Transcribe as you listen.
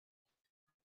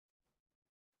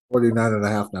49 and a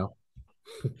half now.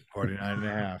 49 and a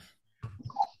half.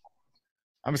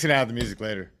 I'm just going to add the music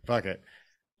later. Fuck it.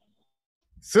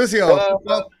 Sucio,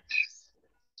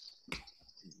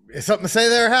 is something to say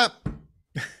there, Hap? Yeah,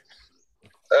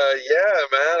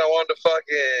 man. I wanted to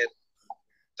fucking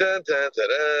dun, dun, dun,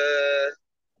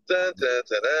 dun, dun,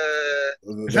 dun,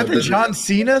 dun. Is that the John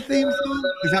Cena theme song?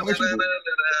 Is that what you're doing?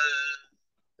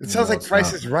 It sounds like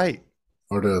Price is Right.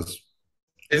 Or it is.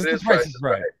 It is Price is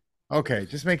Right. Okay,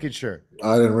 just making sure.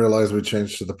 I didn't realize we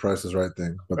changed to the Price is Right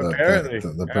thing, but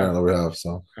apparently we have.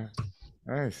 So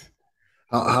nice.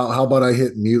 How about I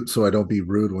hit mute so I don't be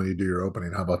rude when you do your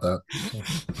opening? How about that?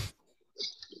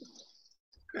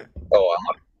 Oh,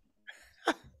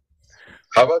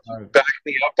 how about you back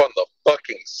me up on the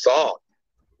fucking song?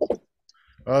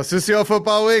 Well, Sucio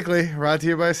Football Weekly, brought to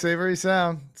you by Savory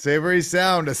Sound. Savory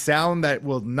Sound, a sound that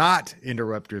will not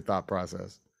interrupt your thought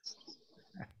process.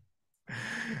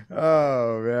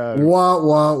 Oh, man. Wah,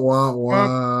 wah, wah,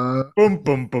 wah. Boom,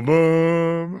 boom, boom,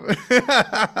 boom.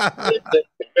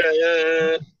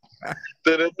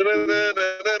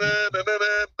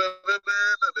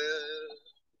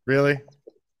 Really?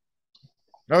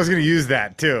 I was going to use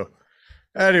that, too.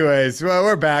 Anyways, well,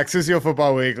 we're back. Sucio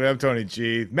Football Weekly. I'm Tony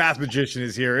G. Math Magician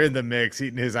is here in the mix,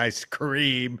 eating his ice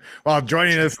cream while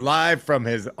joining us live from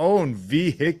his own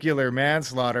vehicular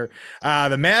manslaughter.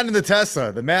 The man in the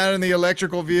Tesla, the man in the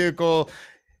electrical vehicle,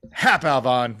 Hap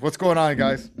Alvon. What's going on,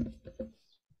 guys?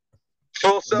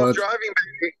 Full self-driving,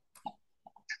 baby.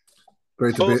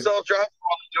 Great to Full self-driving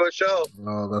to a show.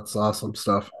 Oh, that's awesome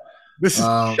stuff. This is,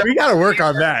 we got to work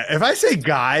on that. If I say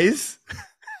guys...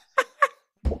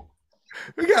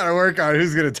 We got to work on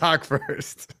who's going to talk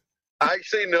first. I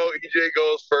actually know EJ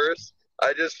goes first.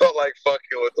 I just felt like fucking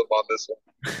with him on this one.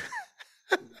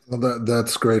 Well,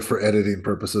 that's great for editing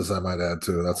purposes, I might add,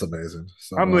 too. That's amazing.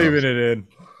 So, I'm leaving it in.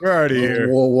 We're already here.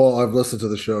 Well, I've listened to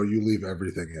the show. You leave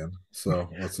everything in. So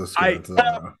let's just get into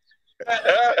that.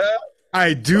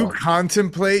 I do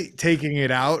contemplate taking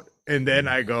it out, and then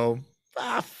I go,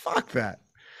 fuck that.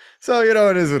 So, you know,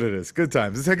 it is what it is. Good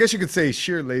times. I guess you could say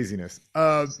sheer laziness.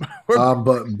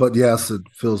 But yes, it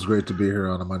feels great to be here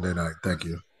on a Monday night. Thank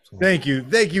you. Thank you,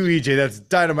 EJ. That's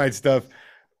dynamite stuff.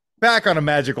 Back on a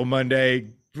magical Monday.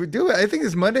 I think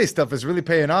this Monday stuff is really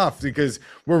paying off because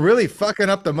we're really fucking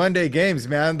up the Monday games,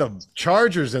 man. The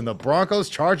Chargers and the Broncos.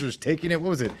 Chargers taking it.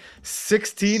 What was it?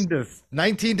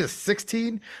 19 to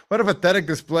 16. What a pathetic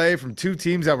display from two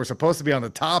teams that were supposed to be on the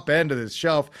top end of this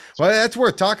shelf. Well, that's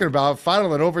worth talking about.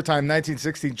 Final and overtime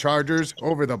 19-16 Chargers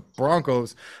over the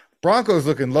Broncos. Broncos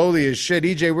looking lowly as shit.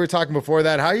 EJ, we were talking before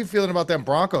that. How are you feeling about them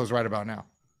Broncos right about now?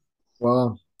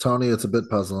 Well, Tony, it's a bit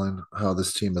puzzling how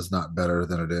this team is not better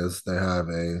than it is. They're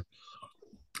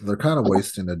kind of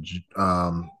wasting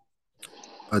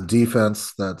a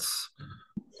defense that's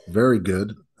very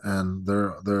good, and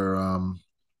they're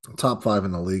top 5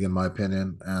 in the league in my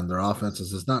opinion, and their offense is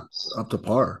just not up to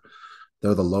par.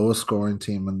 They're the lowest scoring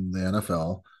team in the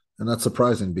NFL, and that's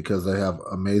surprising because they have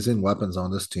amazing weapons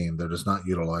on this team. They're just not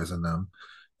utilizing them.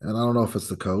 And I don't know if it's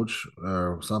the coach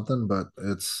or something, but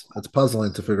it's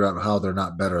puzzling to figure out how they're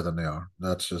not better than they are.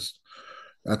 I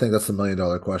think that's the $1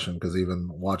 million question, because even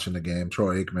watching the game,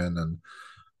 Troy Aikman and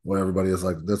what everybody is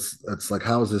like, it's like,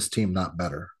 how is this team not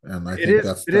better? And I think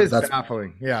that's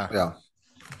baffling. Yeah.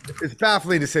 It's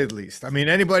baffling to say the least. I mean,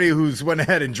 anybody who's went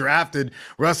ahead and drafted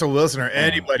Russell Wilson or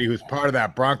anybody who's part of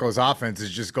that Broncos offense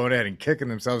is just going ahead and kicking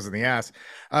themselves in the ass.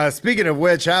 Speaking of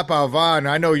which, Hap Alvon,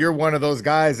 I know you're one of those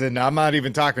guys, and I'm not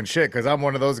even talking shit because I'm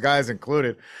one of those guys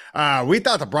included. We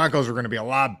thought the Broncos were going to be a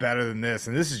lot better than this,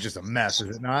 and this is just a mess,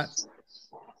 is it not?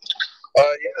 Yeah,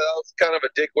 that was kind of a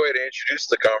dick way to introduce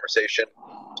the conversation,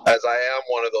 as I am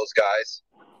one of those guys.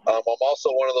 I'm also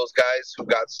one of those guys who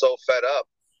got so fed up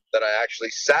that I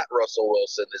actually sat Russell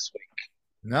Wilson this week.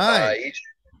 Nice.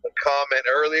 A comment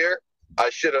earlier, I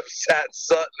should have sat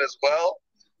Sutton as well.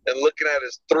 And looking at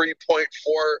his 3.4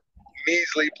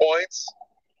 measly points,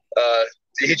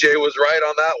 DJ was right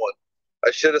on that one.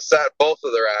 I should have sat both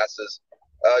of their asses.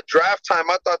 Draft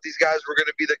time, I thought these guys were going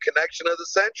to be the connection of the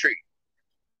century.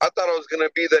 I thought it was going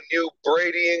to be the new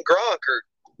Brady and Gronk, or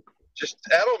just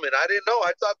Edelman. I didn't know.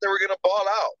 I thought they were going to ball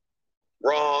out.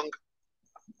 Wrong.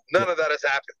 None of that has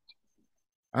happened.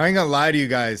 I ain't gonna lie to you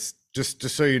guys. Just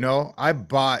so you know, I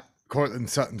bought Courtland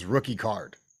Sutton's rookie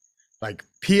card, like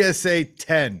PSA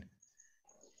 10.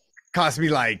 Cost me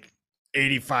like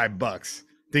 $85,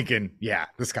 thinking, yeah,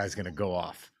 this guy's gonna go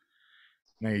off.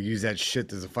 Now you use that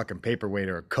shit as a fucking paperweight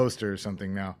or a coaster or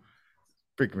something now.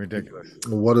 Freaking ridiculous.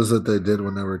 What is it they did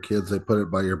when they were kids? They put it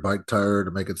by your bike tire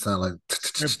to make it sound like.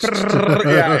 That's what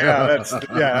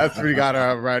we got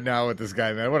right now with this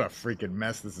guy, man. What a freaking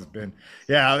mess this has been.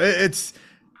 Yeah, it's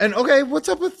and okay. What's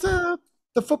up with the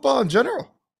football in general?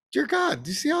 Dear God,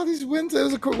 do you see all these wins? It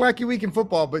was a wacky week in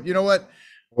football, but you know what?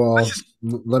 Well,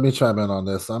 let me chime in on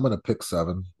this. I'm going to pick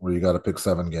 7, where you got to pick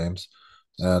 7 games,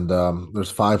 and there's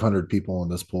 500 people in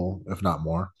this pool, if not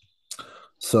more.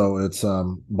 So it's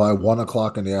by 1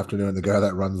 o'clock in the afternoon, the guy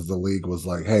that runs the league was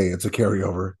like, "Hey, it's a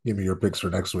carryover. Give me your picks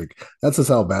for next week." That's just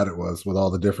how bad it was with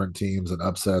all the different teams and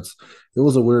upsets. It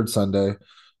was a weird Sunday.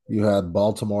 You had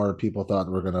Baltimore, people thought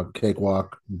were going to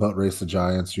cakewalk, butt race the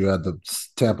Giants. You had the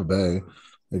Tampa Bay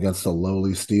against the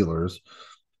lowly Steelers.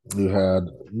 You had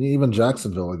even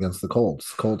Jacksonville against the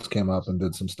Colts. Colts came up and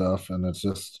did some stuff, and it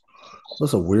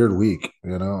was a weird week,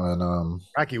 And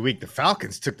wacky week. The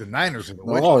Falcons took the Niners in the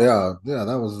oh yeah,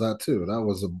 that was that too. That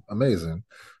was amazing.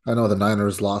 I know the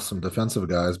Niners lost some defensive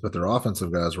guys, but their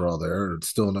offensive guys were all there. It's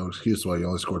still no excuse why you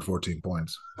only scored 14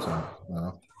 points. So,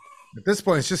 at this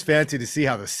point, it's just fancy to see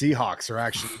how the Seahawks are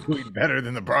actually doing better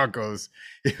than the Broncos,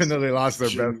 even though they lost their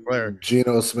best player.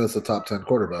 Geno Smith's a top 10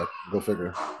 quarterback. Go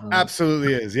figure.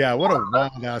 Absolutely is. Yeah, what a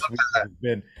wild ass week it's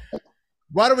been.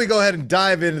 Why don't we go ahead and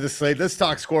dive into the slate? Let's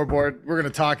talk scoreboard. We're going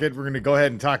to talk it. We're going to go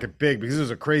ahead and talk it big because it was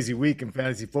a crazy week in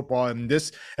fantasy football, and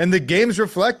the games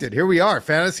reflected. Here we are.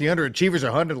 Fantasy underachievers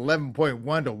are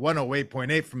 111.1 to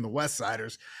 108.8 from the West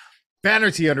Siders.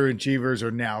 Fantasy underachievers are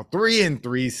now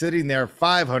 3-3, sitting there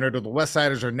 500. Or the West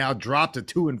Siders are now dropped to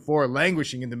 2-4,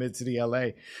 languishing in the Mid-City LA.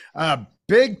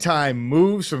 Big time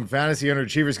moves from fantasy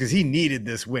underachievers because he needed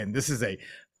this win. This is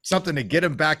something to get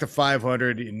him back to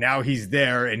 500, and now he's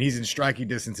there and he's in striking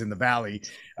distance in the valley.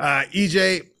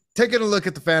 EJ, taking a look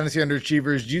at the fantasy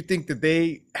underachievers, do you think that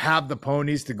they have the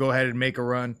ponies to go ahead and make a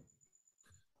run?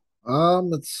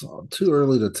 It's too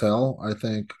early to tell. I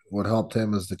think what helped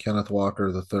him is the Kenneth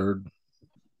Walker the third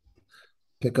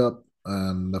pickup,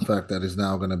 and the fact that he's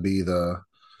now going to be the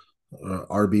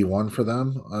RB1 for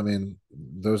them. I mean,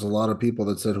 there's a lot of people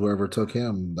that said whoever took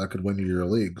him that could win you your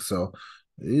league. So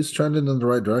he's trending in the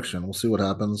right direction. We'll see what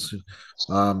happens.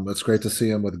 It's great to see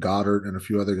him with Goddard and a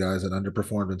few other guys that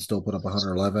underperformed and still put up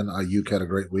 111. Ayuk had a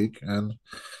great week, and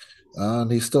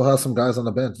he still has some guys on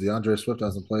the bench. DeAndre Swift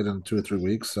hasn't played in 2 or 3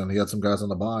 weeks, and he had some guys on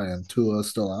the bye, and Tua is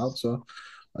still out. So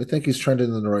I think he's trending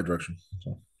in the right direction.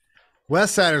 So.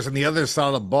 West Siders on the other side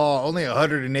of the ball, only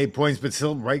 108 points, but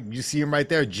still, right? You see him right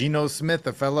there, Geno Smith,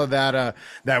 the fellow that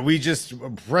we just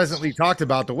presently talked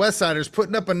about. The West Siders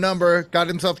putting up a number, got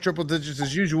himself triple digits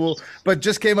as usual, but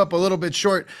just came up a little bit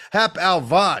short. Hap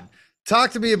Alvad,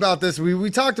 talk to me about this. We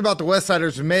talked about the West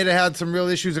Siders who may have had some real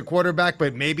issues at quarterback,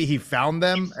 but maybe he found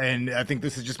them, and I think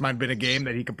this has just might have been a game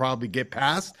that he could probably get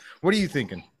past. What are you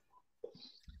thinking?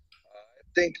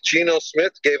 I think Geno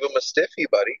Smith gave him a stiffy,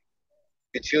 buddy.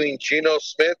 Between Geno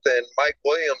Smith and Mike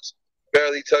Williams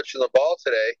barely touching the ball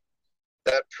today,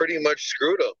 that pretty much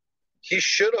screwed him. He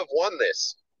should have won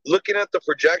this. Looking at the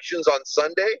projections on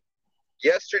Sunday,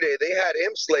 yesterday they had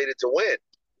him slated to win.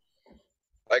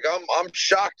 Like, I'm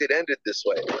shocked it ended this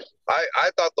way. I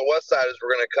thought the West Siders were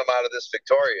going to come out of this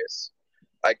victorious.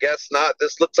 I guess not.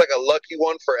 This looks like a lucky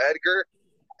one for Edgar.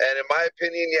 And in my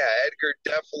opinion, yeah, Edgar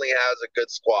definitely has a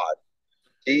good squad.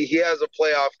 He has a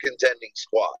playoff contending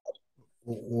squad.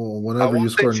 Well, whenever you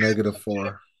score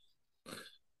 -4,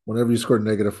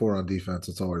 on defense,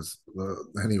 it's always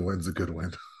any win's a good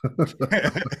win.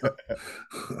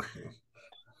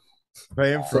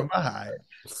 Playing from a high.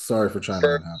 Sorry for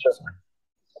chiming in.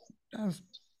 No, it's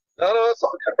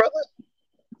all good, brother.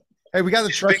 Hey, we got the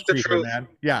trust tree here, man.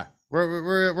 Yeah,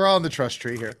 we're all in the trust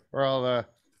tree here. We're all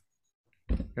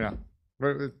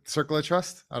circle of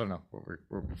trust? I don't know what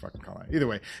we're fucking calling it. Either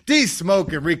way, D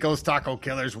Smoke and Rico's Taco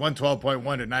Killers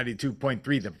 112.1 to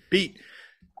 92.3. The beat.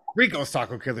 Rico's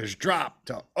Taco Killers dropped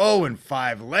to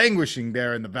 0-5, languishing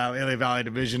there in the LA Valley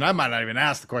division. I might not even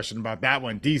ask the question about that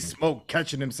one. D Smoke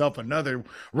catching himself another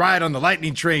ride on the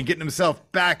lightning train, getting himself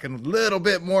back a little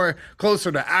bit more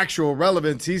closer to actual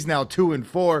relevance. He's now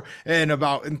 2-4 and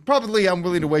probably I'm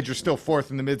willing to wager still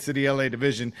 4th in the Mid-City LA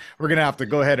division. We're going to have to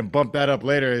go ahead and bump that up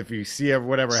later if you see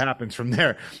whatever happens from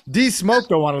there. D Smoke,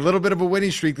 though, on a little bit of a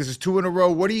winning streak. This is 2 in a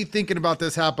row. What are you thinking about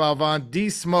this, Hap Alvan? D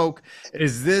Smoke,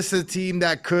 is this a team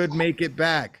that could make it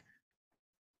back?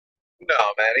 No,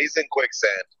 man, he's in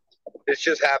quicksand. It's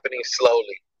just happening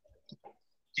slowly.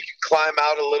 He can climb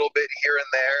out a little bit here and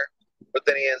there, but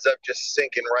then he ends up just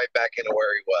sinking right back into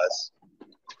where he was.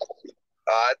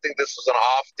 I think this was an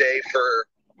off day for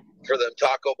them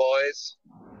Taco Boys,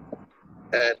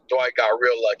 and Dwight got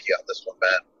real lucky on this one,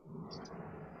 man.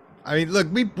 I mean, look,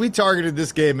 we targeted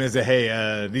this game as a hey,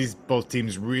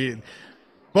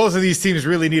 both of these teams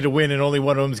really need to win, and only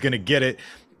one of them is going to get it.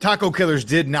 Taco Killers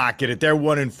did not get it. They're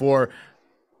 1-4.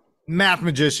 Math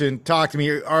Magician, talk to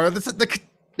me.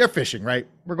 They're fishing, right?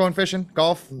 We're going fishing,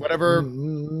 golf, whatever.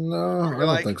 No, I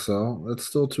don't think so. It's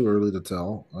still too early to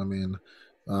tell. I mean,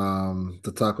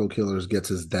 the Taco Killers gets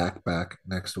his Dak back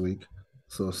next week,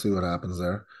 so we'll see what happens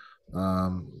there.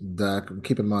 Dak,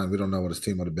 keep in mind, we don't know what his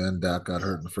team would have been. Dak got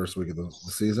hurt in the first week of the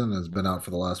season and has been out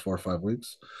for the last 4 or 5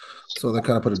 weeks. So they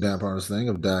kind of put a damper on his thing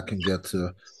if Dak can get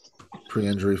to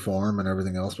pre-injury form and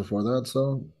everything else before that.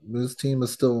 So his team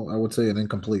is still, I would say, an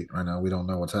incomplete right now. We don't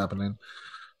know what's happening.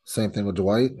 Same thing with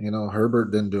Dwight.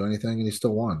 Herbert didn't do anything and he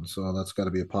still won. So that's got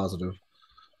to be a positive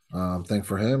thing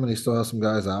for him. And he still has some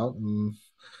guys out. And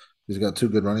he's got 2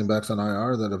 good running backs on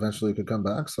IR that eventually could come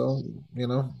back. So,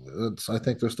 I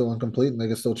think they're still incomplete and they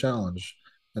can still challenge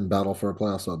and battle for a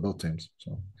playoff spot, both teams.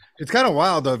 So it's kind of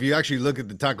wild, though, if you actually look at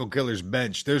the Taco Killer's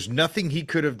bench, there's nothing he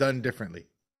could have done differently.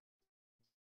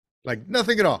 Like,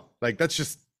 nothing at all. Like, that's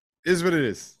just is what it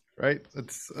is, right?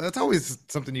 That's always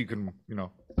something you can,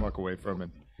 walk away from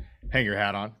and hang your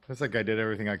hat on. That's like I did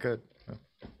everything I could.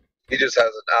 He just has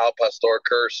an Al Pastor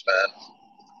curse, man.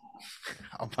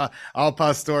 Al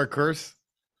Pastor curse?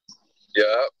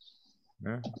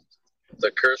 Yeah.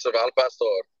 The curse of Al Pastor.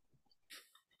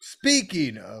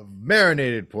 Speaking of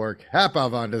marinated pork, Hap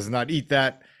Alvan does not eat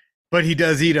that, but he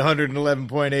does eat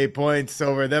 111.8 points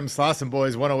over them Slauson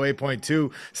Boys,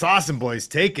 108.2. Slauson Boys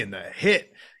taking the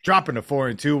hit, dropping to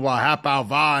 4-2, while Hap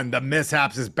Alvan, the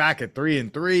mishaps, is back at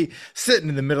 3-3, sitting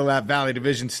in the middle of that Valley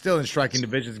division, still in striking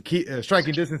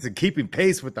distance and keeping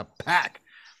pace with the pack.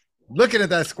 Looking at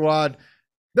that squad,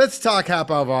 let's talk Hap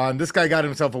Alvan. This guy got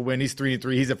himself a win. He's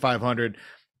 3-3. He's at 500.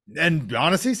 And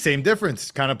honestly, same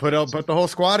difference. Kind of put the whole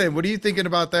squad in. What are you thinking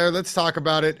about there? Let's talk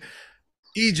about it.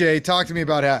 EJ, talk to me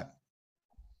about Hap.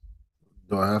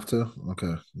 Do I have to? Okay.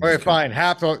 All right, fine.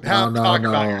 Hap, talk about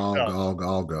yourself. I'll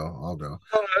go. No,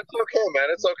 it's okay, man.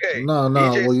 It's okay. No.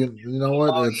 EJ, well, you know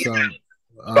what? It's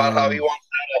about how he wants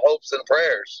to have hopes and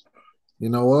prayers. You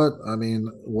know what? I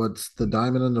mean, what's the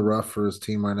diamond in the rough for his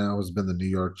team right now has been the New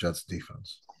York Jets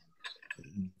defense.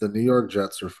 The New York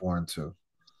Jets are 4-2.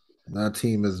 That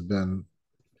team has been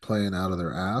playing out of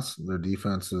their ass. Their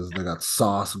defenses, they got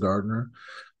Sauce Gardner.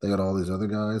 They got all these other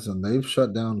guys, and they've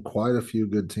shut down quite a few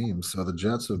good teams. So the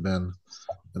Jets have been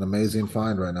an amazing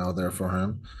find right now there for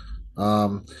him.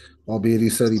 Albeit he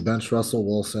said he benched Russell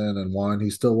Wilson and won. He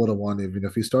still would have won even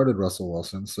if he started Russell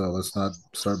Wilson. So let's not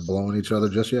start blowing each other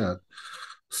just yet.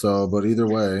 So, but either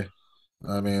way,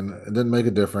 I mean, it didn't make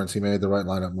a difference. He made the right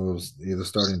lineup moves, either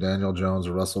starting Daniel Jones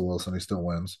or Russell Wilson. He still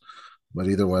wins. But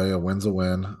either way, a win's a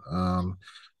win.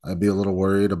 I'd be a little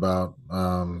worried about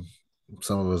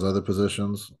some of his other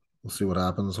positions. We'll see what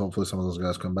happens. Hopefully some of those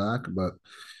guys come back. But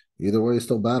either way, he's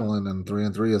still battling, and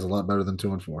 3-3 is a lot better than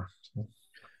 2-4.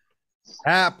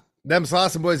 Hap, them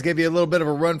Slauson Boys gave you a little bit of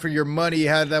a run for your money. You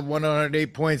had that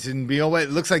 108 points, and you know what? It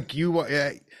looks like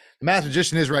the Math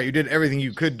Magician is right. You did everything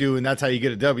you could do, and that's how you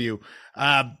get a W.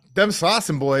 Them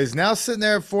Slauson Boys now sitting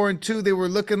there at 4-2. They were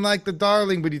looking like the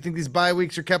darling, but do you think these bye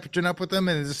weeks are catching up with them?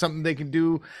 And is there something they can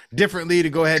do differently to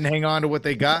go ahead and hang on to what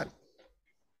they got?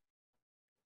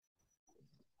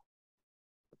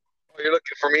 Oh, you're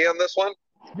looking for me on this one?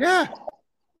 Yeah.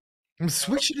 I'm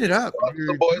switching it up.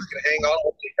 The boys can hang on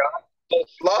what they got.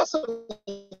 Slauson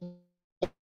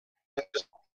just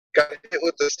got hit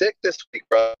with the stick this week,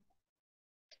 bro.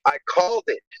 I called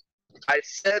it. I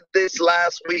said this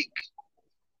last week.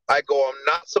 I go, I'm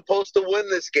not supposed to win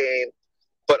this game,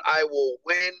 but I will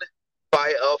win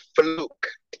by a fluke.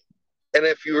 And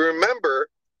if you remember,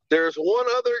 there's one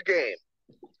other game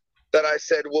that I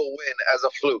said will win as a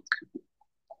fluke.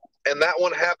 And that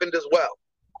one happened as well.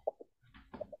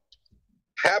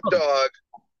 Hap Dog,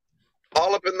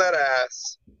 all up in that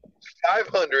ass,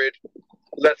 500.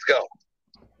 Let's go.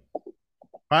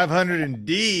 500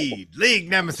 indeed. League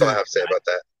nemesis. That's all I have to say about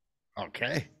that.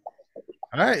 Okay.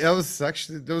 All right. That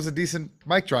was a decent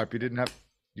mic drop. You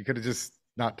could have just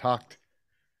not talked.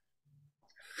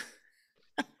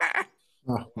 I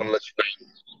want to let you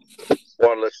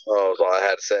know. That's all I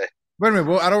had to say. Wait a minute.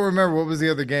 Well, I don't remember. What was the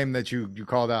other game that you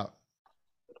called out?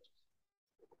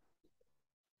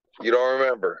 You don't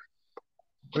remember.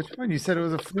 Which one? You said it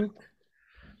was a fluke?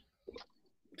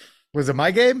 Was it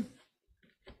my game?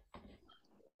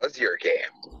 That's your game.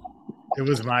 It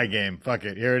was my game. Fuck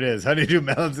it. Here it is. Honeydew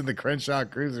Melons and the Crenshaw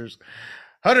Cruisers.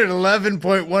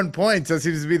 111.1 points. That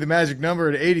seems to be the magic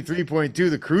number at 83.2.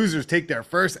 The Cruisers take their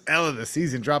first L of the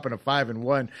season, dropping to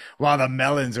 5-1, while the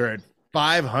Melons are at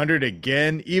 500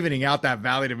 again, evening out that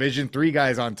Valley division. 3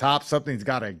 guys on top. Something's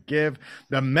got to give.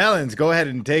 The Melons go ahead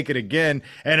and take it again.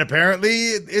 And apparently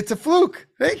it's a fluke.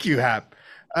 Thank you, Hap.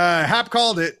 Hap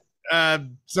called it.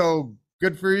 So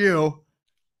good for you.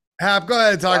 Hap, go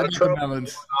ahead and talk about the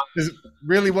Melons. This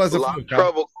really was a lot fluke. of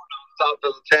trouble south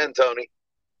of the 10, Tony.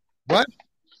 What?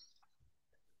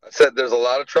 I said there's a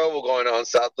lot of trouble going on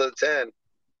south of the 10.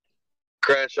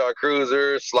 Crenshaw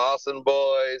Cruisers, Slauson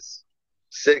Boys,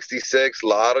 66, a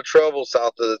lot of trouble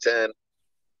south of the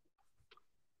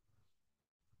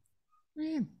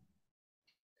 10.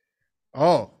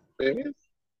 Oh. What do you mean?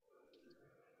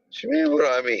 What do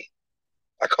I mean?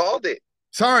 I called it.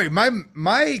 Sorry,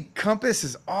 my compass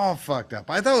is all fucked up.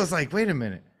 I thought it was like, wait a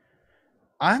minute.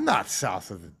 I'm not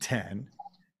south of the 10.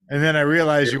 And then I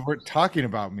realized you weren't talking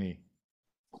about me.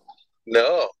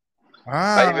 No.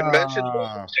 I even mentioned what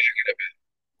I'm talking about.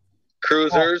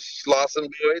 Cruisers, Slauson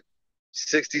Boys,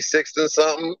 66th and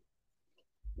something.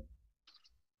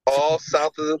 All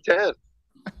south of the 10.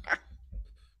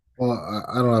 Well,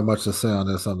 I don't have much to say on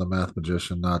this. I'm the math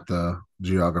magician, not the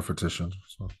geographetician.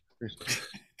 So.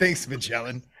 Thanks,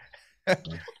 Magellan.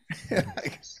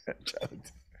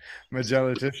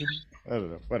 Magellanician? I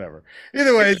don't know. Whatever.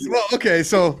 Either way, well, okay,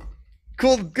 so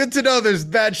cool. Good to know there's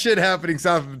bad shit happening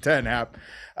south of the 10, Hap.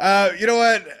 You know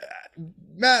what?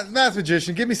 Math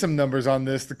magician, give me some numbers on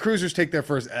this. The Cruisers take their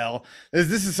first L.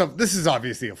 This is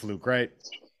obviously a fluke, right?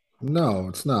 No,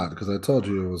 it's not, because I told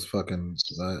you it was fucking.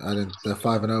 I didn't. That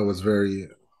 5-0 was very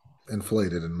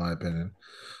inflated, in my opinion.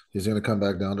 He's going to come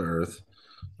back down to earth.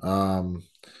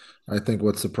 I think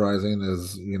what's surprising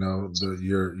is your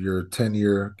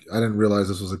 10-year. I didn't realize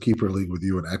this was a keeper league with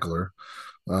you and Eckler,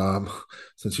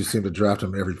 since you seem to draft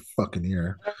him every fucking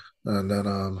year, and then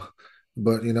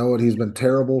But you know what? He's been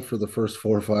terrible for the first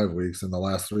 4 or 5 weeks. In the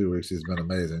last 3 weeks, he's been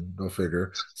amazing. Go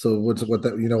figure. So what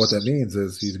that means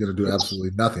is he's going to do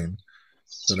absolutely nothing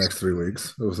the next 3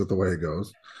 weeks. It was the way it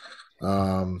goes.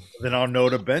 Then I'll know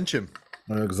to bench him.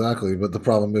 Exactly. But the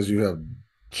problem is you have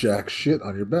jack shit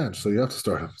on your bench, so you have to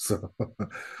start him. So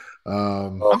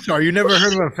I'm sorry, you never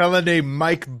heard of a fella named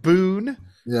Mike Boone?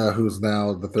 Yeah, who's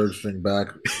now the third string back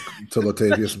to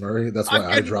Latavius Murray. That's why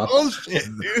I dropped.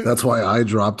 That's why I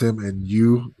dropped him, and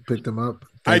you picked him up.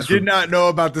 Thanks I did not know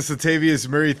about the Latavius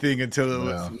Murray thing until it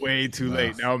was way too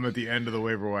late. Now I'm at the end of the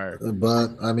waiver wire.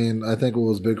 But I mean, I think what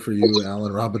was big for you,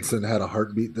 Allen Robinson had a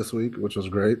heartbeat this week, which was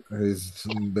great. He's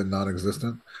been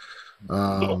non-existent,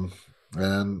 and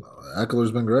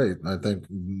Eckler's been great. I think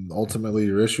ultimately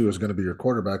your issue is going to be your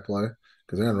quarterback play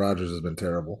because Aaron Rodgers has been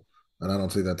terrible. And I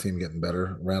don't see that team getting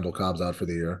better. Randall Cobb's out for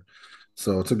the year.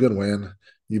 So it's a good win.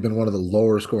 You've been one of the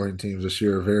lower scoring teams this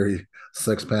year, very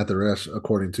Sex Panther-ish,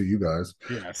 according to you guys.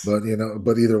 Yes. But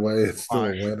either way, it's still a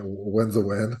win. A win's a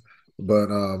win. But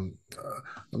I'm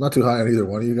not too high on either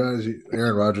one of you guys.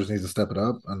 Aaron Rodgers needs to step it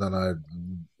up, and then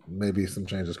maybe some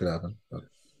changes could happen. But.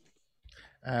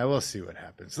 We'll see what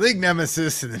happens. League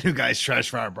Nemesis and the new guys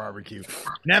Trash Fire Barbecue.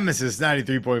 Nemesis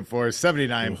 93.4,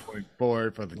 79.4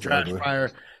 for the Trash Fire.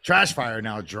 Trash Fire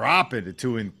now dropping to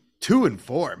 2 and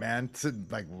 4, man. It's a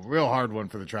real hard one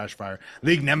for the Trash Fire.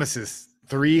 League Nemesis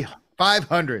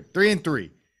 500, 3 and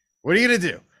 3. What are you gonna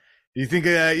do? You think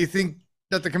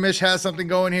that the commish has something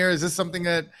going here? Is this something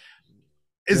that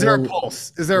is there a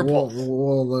pulse? Is there a pulse?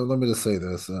 Well, let me just say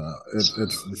this: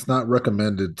 it's not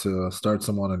recommended to start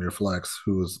someone on your flex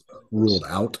who is ruled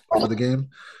out for the game.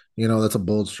 That's a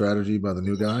bold strategy by the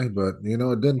new guy, but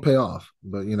it didn't pay off.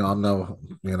 But I'm no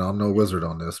wizard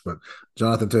on this. But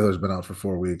Jonathan Taylor's been out for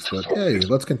 4 weeks. But hey,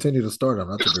 let's continue to start him.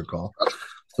 That's a good call.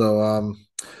 So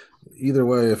either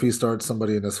way, if he starts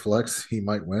somebody in his flex, he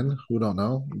might win. Who don't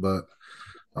know? But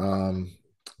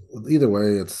either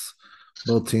way, it's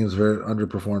both teams very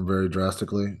underperformed very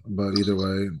drastically. But either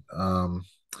way,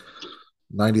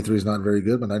 93 is not very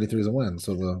good, but 93 is a win.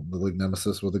 So the league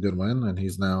nemesis with a good win, and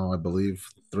he's now, I believe,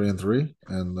 3 and 3,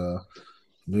 and the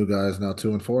new guy is now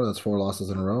 2 and 4. That's 4 losses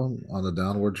in a row on the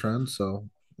downward trend. So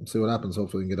let's see what happens.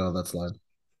 Hopefully, we can get out of that slide.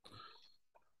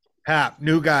 Hap,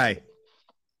 new guy.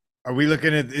 Are we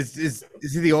looking at is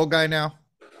he the old guy now?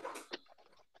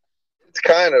 It's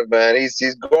kind of, man. He's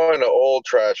going to old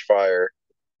Trash Fire.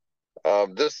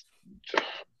 This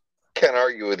can't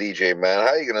argue with EJ, man. How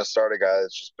are you going to start a guy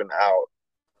that's just been out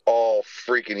all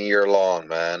freaking year long,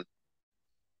 man?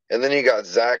 And then you got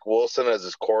Zach Wilson as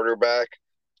his quarterback.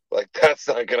 That's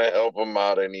not going to help him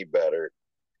out any better.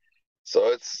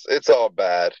 So it's all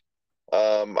bad.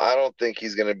 I don't think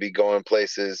he's going to be going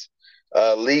places.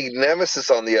 League Nemesis,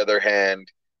 on the other hand,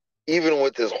 even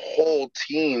with his whole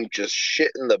team just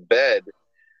shit in the bed,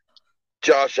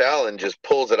 Josh Allen just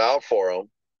pulls it out for him.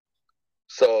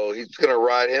 So he's going to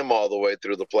ride him all the way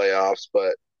through the playoffs.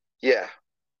 But yeah,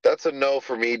 that's a no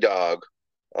for me, dog,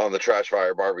 on the Trash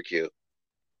Fire barbecue.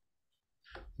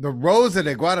 The Rosa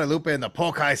de Guadalupe and the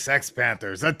Pokai Sex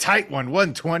Panthers. A tight one,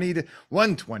 120 to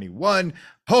 121.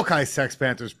 Pokai Sex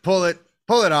Panthers pull it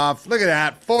off. Look at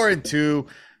that, 4-2.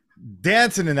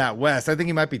 Dancing in that West. I think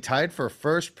he might be tied for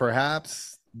first,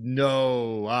 perhaps.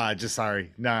 No, just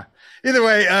sorry. Nah. Either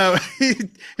way,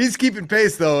 he's keeping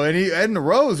pace though, and the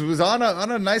Rose was on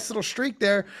a nice little streak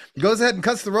there. He goes ahead and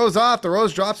cuts the Rose off. The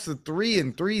Rose drops to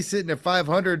 3-3, sitting at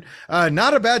 500.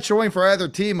 Not a bad showing for either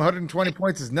team. 120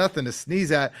 points is nothing to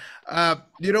sneeze at.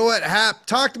 You know what, Hap?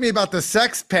 Talk to me about the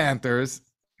Sex Panthers.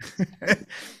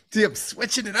 See, I'm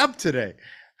switching it up today.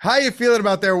 How you feeling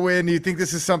about their win? Do you think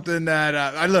this is something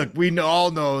that look? We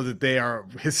all know that they are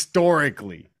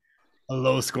historically a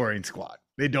low-scoring squad.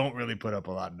 They don't really put up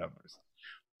a lot of numbers.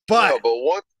 But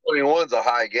 121's a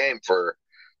high game for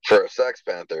a Sex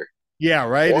Panther. Yeah,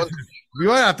 right. We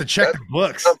might have to check the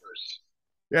books. Numbers.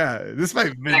 Yeah, this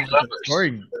might be a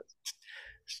scoring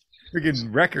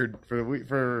freaking record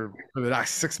for the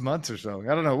next 6 months or so.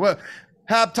 I don't know. What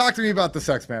Hap, talk to me about the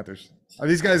Sex Panthers.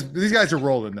 These guys are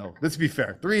rolling though. Let's be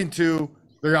fair. 3-2.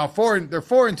 They're now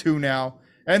 4-2 now,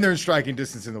 and they're in striking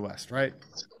distance in the West, right?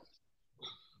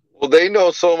 Well, they know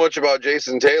so much about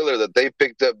Jason Taylor that they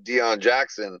picked up Deion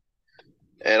Jackson,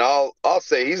 and I'll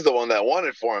say he's the one that won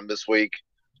it for him this week.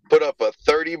 Put up a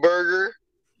 30 burger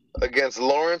against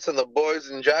Lawrence and the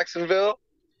boys in Jacksonville.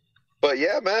 But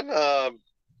yeah, man,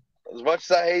 as much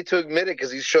as I hate to admit it,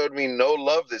 because he showed me no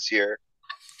love this year,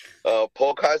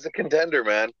 Polkai's a contender,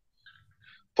 man.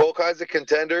 Polkai's a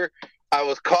contender. I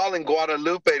was calling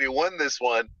Guadalupe to win this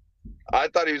one. I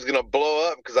thought he was going to blow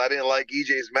up because I didn't like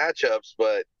EJ's matchups,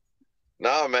 but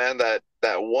no, man, that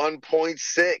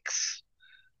 1.6,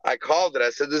 I called it. I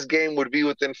said this game would be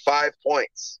within 5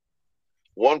 points.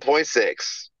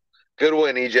 1.6. Good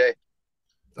win, EJ.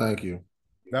 Thank you.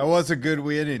 That was a good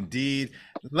win indeed.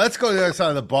 Let's go to the other side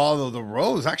of the ball, though. The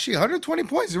Rose, actually 120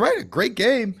 points. You're right. A great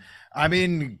game. I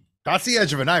mean, that's the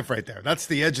edge of a knife right there. That's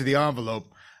the edge of the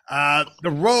envelope. The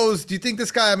Rose, do you think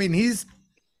this guy, I mean, he's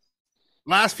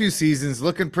last few seasons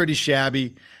looking pretty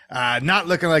shabby, not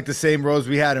looking like the same Rose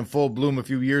we had in full bloom a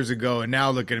few years ago. And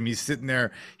now look at him. He's sitting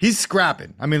there. He's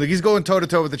scrapping. I mean, like he's going toe to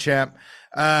toe with the champ.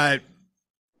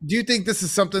 Do you think this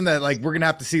is something that like we're going to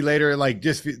have to see later? Like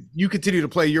just you continue to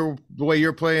play the way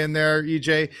you're playing there,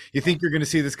 EJ. You think you're going to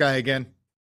see this guy again?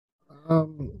 I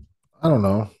don't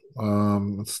know.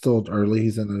 It's still early.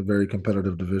 He's in a very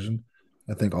competitive division.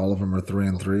 I think all of them are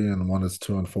 3-3, and one is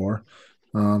 2-4.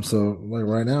 So like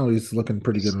right now, he's looking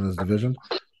pretty good in his division.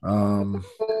 I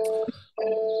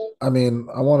mean,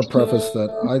 I want to preface that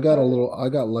I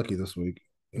got lucky this week.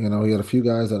 You know, he had a few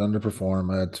guys that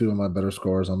underperformed. I had two of my better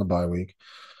scores on the bye week.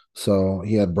 So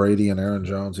he had Brady and Aaron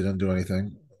Jones. He didn't do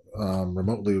anything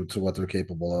remotely to what they're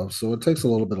capable of. So it takes a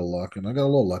little bit of luck, and I got a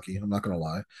little lucky. I'm not going to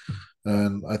lie.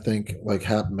 And I think, like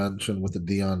Hap mentioned with the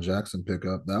Deion Jackson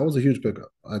pickup, that was a huge pickup.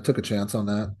 I took a chance on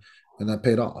that, and that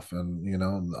paid off. And, you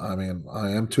know, I mean,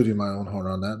 I am tooting my own horn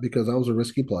on that because that was a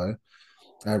risky play.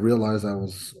 I realized I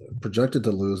was projected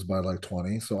to lose by like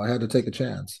 20, so I had to take a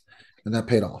chance, and that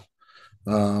paid off.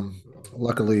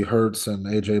 Luckily, Hurts and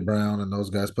AJ Brown and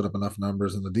those guys put up enough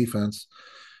numbers in the defense,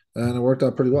 and it worked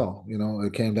out pretty well. You know,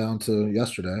 it came down to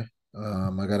yesterday.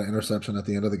 I got an interception at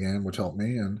the end of the game, which helped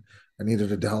me, and I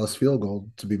needed a Dallas field goal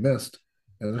to be missed,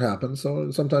 and it happened. So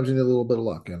sometimes you need a little bit of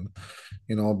luck, and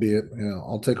you know, albeit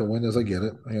I'll take a win as I get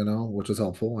it. You know, which is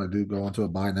helpful. I do go into a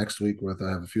bye next week with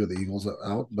I have a few of the Eagles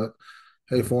out, but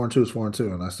hey, 4-2 is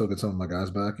 4-2, and I still get some of my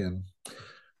guys back and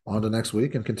on to next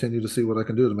week and continue to see what I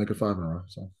can do to make it 5 in a row.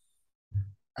 So.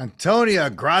 Antonio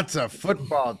Grazza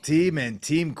football team and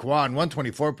Team Quan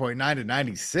 124.9 to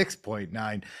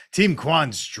 96.9. Team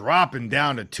Quan's dropping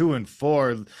down to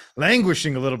 2-4,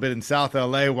 languishing a little bit in South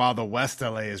LA while the West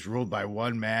LA is ruled by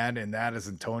one man, and that is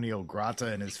Antonio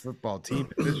Grazza and his football team.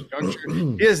 At this juncture,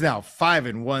 he is now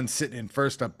 5-1, sitting in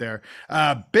first up there.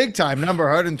 Big time number,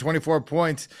 124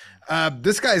 points.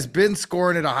 This guy's been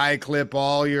scoring at a high clip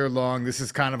all year long. This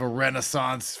is kind of a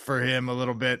renaissance for him a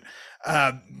little bit.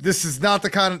 This is not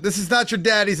your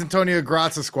daddy's Antonio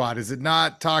Grazza squad, is it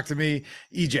not? Talk to me,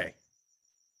 EJ.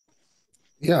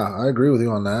 Yeah, I agree with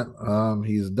you on that.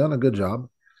 He's done a good job.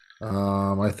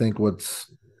 I think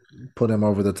what's put him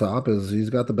over the top is he's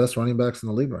got the best running backs in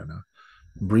the league right now.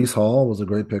 Breece Hall was a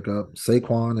great pickup.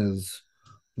 Saquon is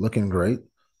looking great.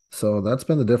 So that's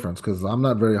been the difference because I'm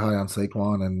not very high on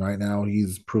Saquon, and right now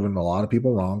he's proven a lot of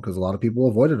people wrong because a lot of people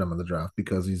avoided him in the draft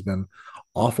because he's been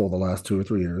awful the last 2 or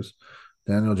 3 years.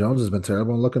 Daniel Jones has been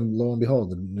terrible, and lo and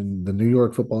behold, the New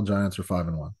York Football Giants are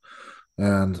 5-1,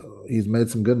 and he's made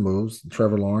some good moves.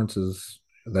 Trevor Lawrence is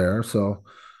there, so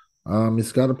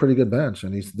he's got a pretty good bench,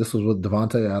 and this was with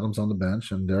Devontae Adams on the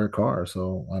bench and Derek Carr.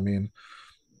 So I mean,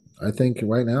 I think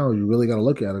right now you really got to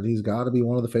look at it. He's got to be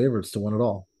one of the favorites to win it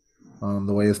all.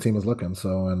 The way his team is looking.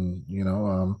 So, and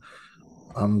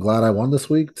I'm glad I won this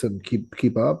week to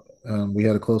keep up. We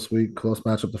had a close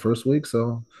matchup the first week.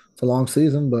 So it's a long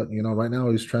season, but right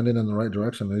now he's trending in the right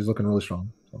direction. He's looking really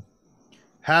strong. So.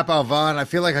 Hap Alvan, I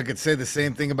feel like I could say the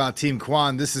same thing about Team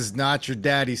Quan. This is not your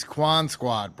daddy's Quan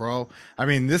squad, bro. I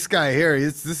mean, this guy here,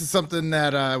 this is something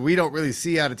that we don't really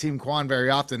see out of Team Quan very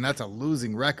often. That's a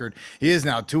losing record. He is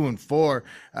now 2-4.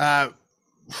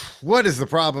 What is the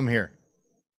problem here?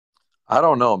 I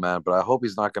don't know, man, but I hope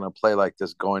he's not going to play like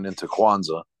this going into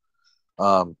Kwanzaa.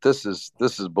 This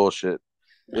is bullshit.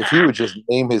 If he would just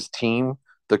name his team,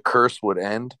 the curse would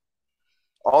end.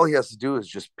 All he has to do is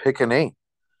just pick a name,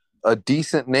 a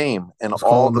decent name, and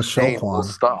all the pain will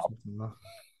stop.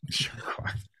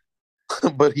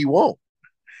 But he won't.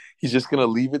 He's just going to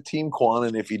leave it Team Quan,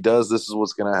 and if he does, this is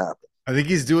what's going to happen. I think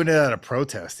he's doing it at a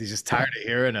protest. He's just tired of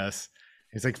hearing us.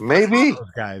 He's like, maybe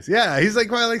guys. Yeah, he's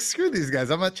like, well, screw these guys.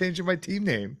 I'm not changing my team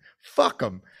name. Fuck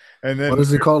them. And then what does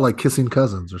he call it? Like kissing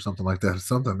cousins or something like that?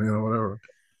 Something, whatever.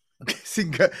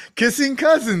 Kissing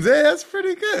cousins. Hey, that's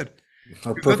pretty good.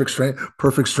 Oh, perfect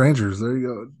strangers. There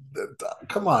you go.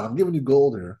 Come on, I'm giving you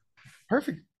gold here.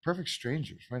 Perfect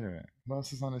strangers. Wait a minute. Who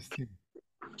else is on his team?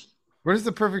 Where does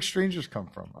the perfect strangers come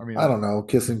from? I mean, I don't know.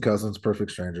 Kissing cousins,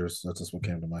 perfect strangers. That's just what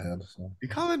came to my head. So. You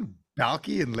calling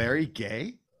Balky and Larry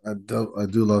gay? I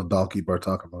do love Balky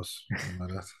Bartakamos.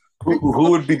 Who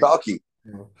would be Balky?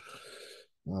 I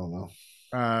don't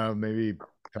know. Maybe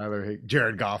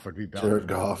Jared Goff would be Balky. Jared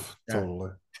Goff, yeah,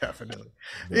 totally. Definitely.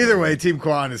 Either way, Team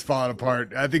Quan is falling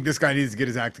apart. I think this guy needs to get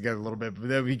his act together a little bit, but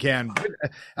then we can.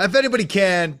 If anybody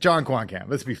can, John Quan can.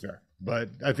 Let's be fair. But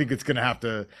I think the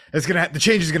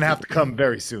change is going to have to come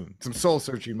very soon. Some soul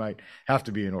searching might have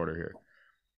to be in order here.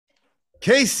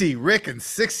 Casey, Rick, and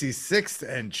 66th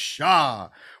and Shaw.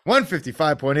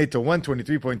 155.8 to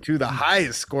 123.2, the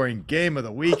highest scoring game of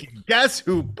the week. And guess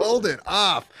who pulled it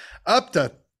off? Up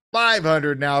to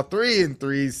 500 now,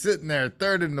 3-3, sitting there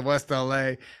third in the West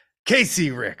LA.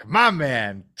 Casey, Rick, my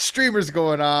man. Streamers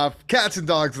going off. Cats and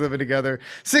dogs living together.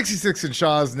 66 and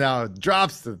Shaw's now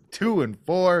drops to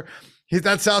 2-4.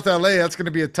 That's South LA. That's going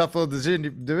to be a tough little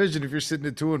division if you're sitting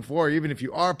at 2-4. Even if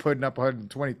you are putting up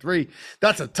 123,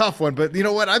 that's a tough one. But you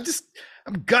know what? I'm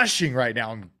gushing right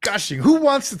now. I'm gushing. Who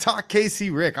wants to talk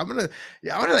KC Rick? I'm gonna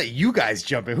let you guys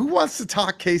jump in. Who wants to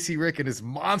talk KC Rick and his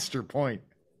monster point?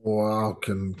 Wow,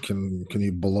 can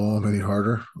you blow him any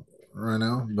harder right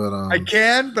now? But I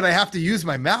can, but I have to use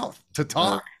my mouth to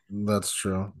talk. That's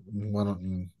true.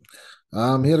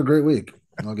 He had a great week.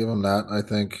 I'll give him that. I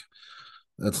think.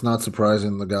 It's not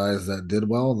surprising the guys that did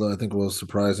well. I think what was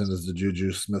surprising is the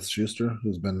Juju Smith-Schuster,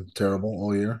 who's been terrible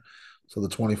all year. So the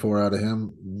 24 out of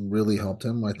him really helped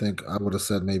him. I think I would have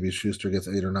said maybe Schuster gets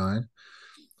 8 or 9.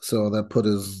 So that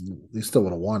he still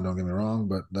would have won, don't get me wrong,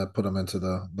 but that put him into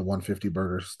the 150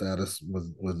 burger status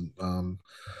with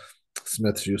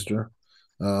Smith-Schuster.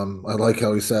 I like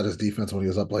how he sat his defense when he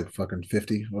was up like fucking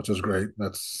 50, which was great.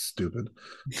 That's stupid.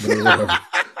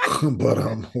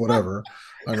 But whatever.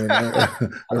 I mean,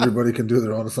 everybody can do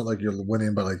their own. It's not like you're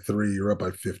winning by like 3, you're up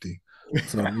by 50.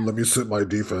 So let me sit my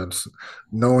defense,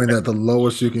 knowing that the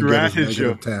lowest you can get is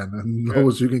 -10, and the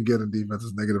lowest you can get in defense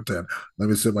is -10. Let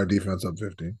me sit my defense up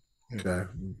 50. Okay.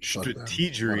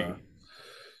 Strategery.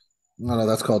 No,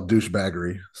 that's called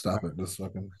douchebaggery. Stop it. Just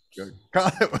fucking call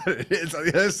it what it is on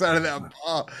the other side of that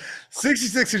ball.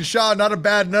 66 and Shaw, not a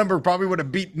bad number. Probably would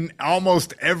have beaten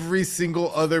almost every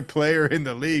single other player in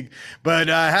the league. But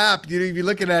Hap, if you're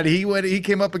looking at it, he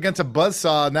came up against a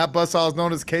buzzsaw, and that buzzsaw is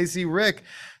known as KC Rick.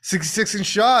 66 and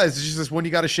Shaw, is this just one you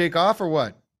got to shake off or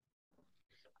what?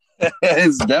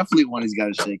 It's definitely one he's got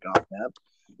to shake off, man.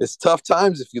 It's tough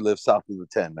times if you live south of the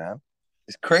 10, man.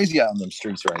 It's crazy out in them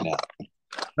streets right now.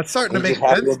 That's starting to make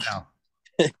sense now.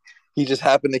 He just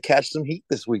happened to catch some heat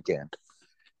this weekend.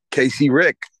 KC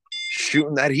Rick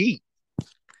shooting that heat.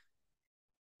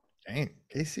 Dang,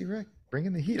 KC Rick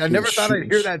bringing the heat. I never thought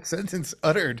I'd hear that sentence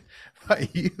uttered by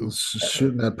you.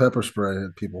 Shooting that pepper spray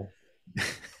at people.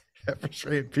 Pepper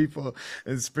spray at people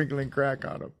and sprinkling crack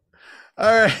on them.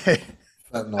 All right.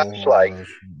 That's like,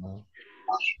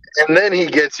 and then he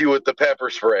gets you with the pepper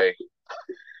spray.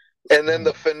 And then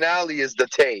the finale is the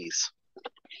tase.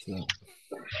 Yeah.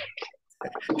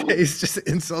 It's just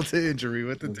insult to injury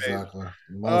with the exactly.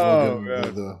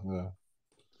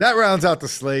 That rounds out the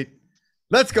slate.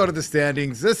 Let's go to the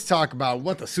standings. Let's talk about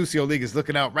what the Sucio League is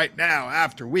looking out right now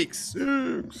after week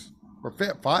 6 or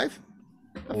 5.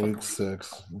 Week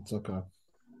 6. It's okay.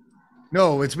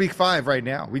 No, it's week 5 right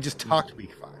now. We just talked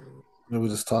week 5. We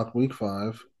just talked week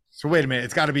 5. So wait a minute.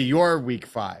 It's got to be your week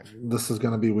 5. This is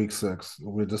going to be week 6.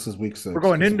 This is week 6. We're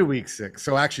going into week 6.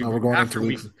 So actually, No, we're going after into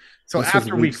week. week. So This is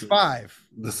after week week 5.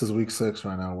 This is week 6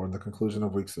 right now. We're in the conclusion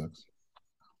of week 6.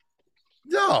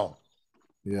 No,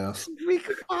 Yes, week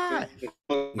 5.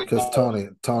 because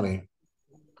Tony,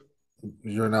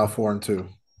 you're now 4-2,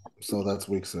 so that's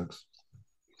week 6.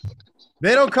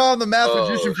 They don't call him the math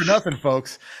magician for nothing,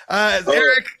 folks.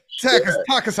 Eric,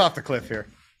 talk us off the cliff here.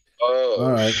 Oh,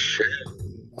 All right. shit.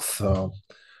 So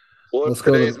What's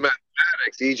today's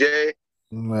mathematics, EJ?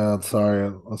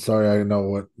 sorry. I know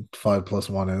what 5 +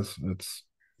 1 is. It's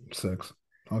 6.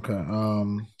 Okay.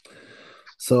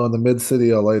 So in the Mid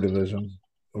City LA division,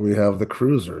 we have the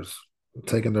Cruisers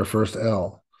taking their first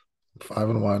L,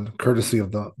 5-1, courtesy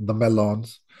of the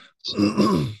Melons.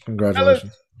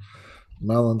 Congratulations,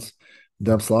 Melons.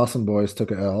 Demps Lawson boys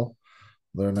took a L.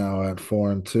 They're now at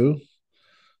 4-2.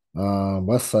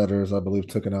 Westsiders, I believe,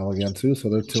 took an L again too, so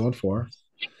they're 2-4.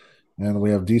 And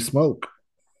we have D Smoke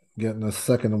getting a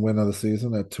second win of the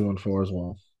season at 2-4 as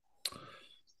well.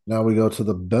 Now we go to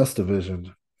the best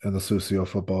division in the Susio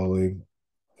Football League,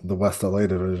 the West LA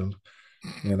division.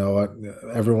 You know what?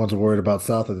 Everyone's worried about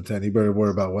south of the 10. You better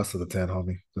worry about west of the 10,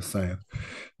 homie. Just saying.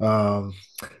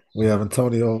 We have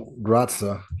Antonio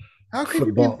Grazza. How can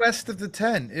you be west of the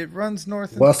 10? It runs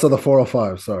north. West of the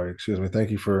 405. Sorry, excuse me.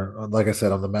 Thank you for, like I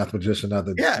said, I'm the math magician, not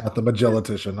the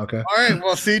magellitician. Okay. All right.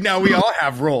 Well, see, now we all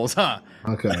have roles, huh?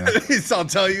 Okay. So I'll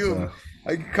tell you.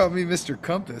 I can call me Mr.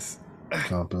 Compass.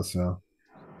 Compass, yeah.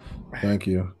 Thank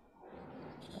you.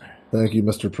 Thank you,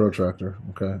 Mr. Protractor.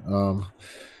 Okay.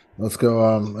 Let's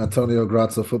go. Antonio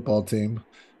Grazza football team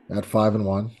at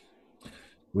 5-1.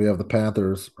 We have the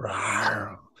Panthers,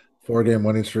 4-game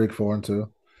winning streak, 4-2.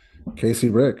 Casey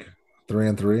Rick,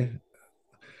 3-3.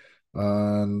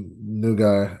 New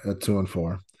guy at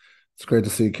 2-4. It's great to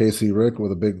see Casey Rick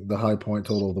with the high point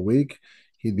total of the week.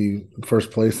 He'd be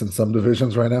first place in some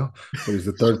divisions right now, but he's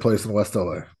the third place in West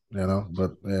LA.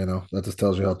 But that just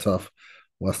tells you how tough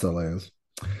West LA is.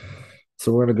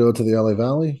 So we're going to go to the LA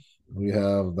Valley. We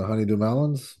have the Honeydew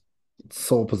Melons,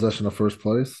 sole possession of first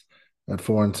place at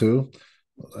 4-2,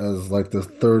 as like the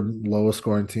third lowest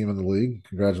scoring team in the league.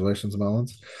 Congratulations,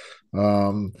 Melons.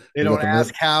 They don't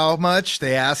ask how much;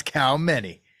 they ask how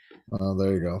many.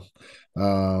 There you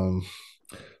go.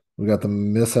 We got the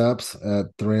Mishaps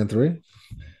at 3-3.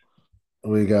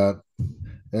 We got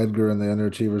Edgar and the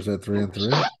Underachievers at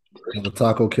 3-3, and the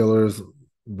Taco Killers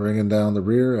bringing down the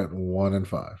rear at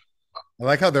 1-5. I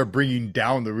like how they're bringing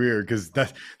down the rear because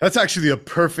that's actually a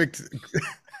perfect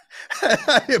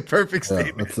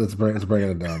statement. It's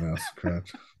bringing it down. Yes,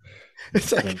 correct.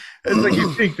 It's like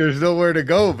you think there's nowhere to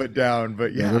go but down,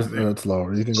 but it's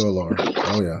lower. You can go lower.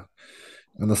 Oh yeah.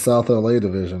 In the South LA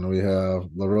division, we have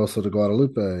La Rosa de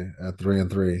Guadalupe at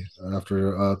 3-3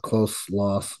 after a close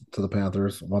loss to the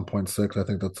Panthers, 1.6. I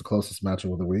think that's the closest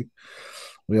matchup of the week.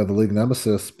 We have the league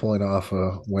nemesis pulling off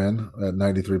a win at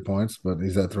 93 points, but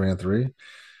he's at 3-3.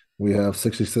 We have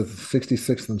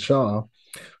 66th and Shaw,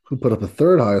 who put up the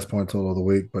third highest point total of the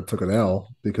week, but took an L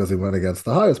because he went against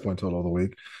the highest point total of the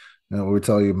week. And we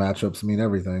tell you matchups mean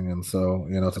everything. And so,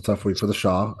 it's a tough week for the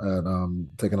Shaw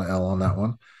at taking an L on that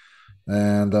one.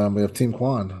 And we have Team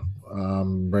Quan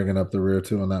bringing up the rear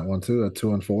too on that one too at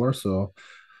 2-4. So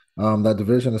that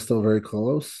division is still very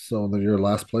close. So you're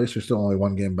last place. You're still only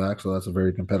one game back. So that's a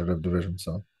very competitive division.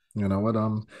 So you know what?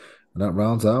 That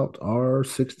rounds out our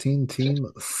 16-team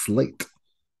slate.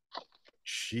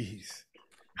 Jeez.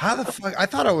 How the fuck? I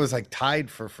thought I was like tied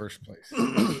for first place.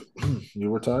 You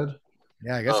were tied?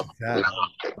 Yeah, I guess it's that.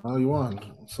 Oh, you won.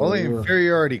 So only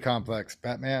inferiority complex,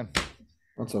 Batman.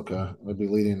 That's okay. I'd be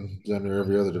leading generally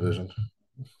every other division.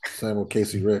 Same with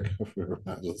Casey Rick.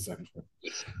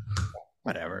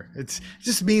 Whatever. It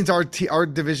just means our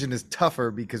division is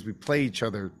tougher because we play each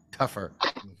other tougher.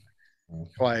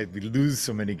 That's why we lose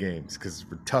so many games, because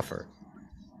we're tougher.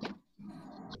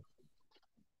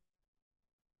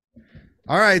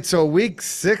 All right, so week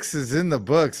 6 is in the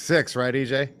books. 6, right,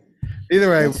 EJ? Either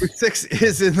way, yes. Week 6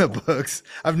 is in the books.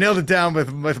 I've nailed it down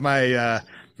with my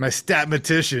my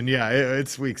statmatician. Yeah,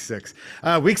 it's week 6.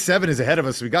 Week 7 is ahead of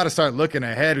us. So we got to start looking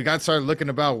ahead. We got to start looking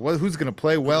about who's going to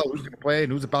play well, who's going to play,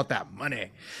 and who's about that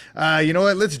money. You know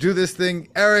what? Let's do this thing.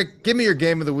 Eric, give me your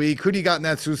game of the week. Who do you got in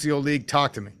that Susio league?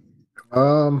 Talk to me.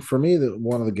 For me,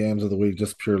 one of the games of the week,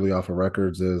 just purely off of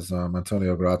records, is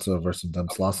Antonio Grazza versus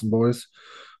Demps Lawson boys.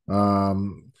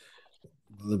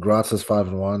 The Grazza's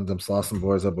 5-1. Demps Lawson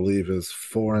boys, I believe, is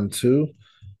 4-2.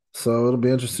 So it'll be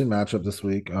an interesting matchup this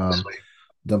week.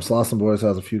 Them Slauson Boys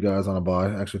has a few guys on a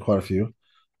bye, actually quite a few.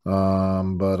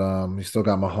 But he still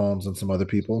got Mahomes and some other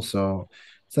people. So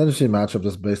it's an interesting matchup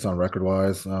just based on record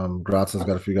wise. Graz's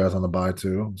got a few guys on the bye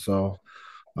too. So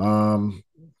um,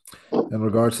 in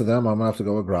regards to them, I'm gonna have to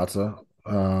go with Grazza.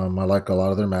 I like a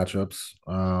lot of their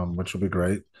matchups, which will be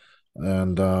great.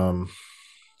 And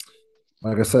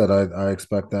like I said, I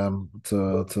expect them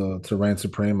to reign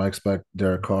supreme. I expect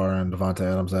Derek Carr and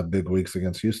Devontae Adams to have big weeks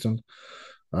against Houston.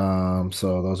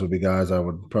 So those would be guys I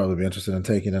would probably be interested in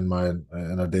taking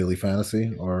in a daily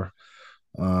fantasy or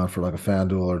for like a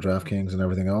FanDuel or DraftKings and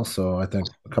everything else. So I think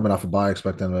coming off a bye,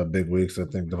 expect them to have big weeks. I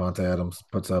think Devontae Adams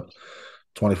puts up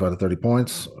 25 to 30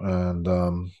 points,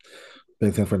 and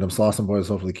big thing for them Slauson boys.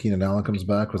 Hopefully Keenan Allen comes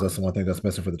back because that's the one thing that's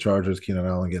missing for the Chargers. Keenan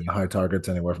Allen getting high targets,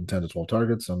 anywhere from 10 to 12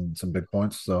 targets and some big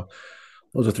points. So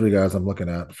those are three guys I'm looking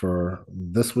at for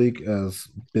this week as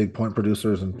big point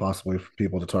producers and possibly for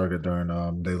people to target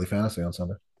during daily fantasy on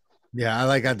Sunday. Yeah, I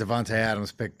like that Devontae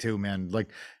Adams pick too, man. Like,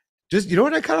 just you know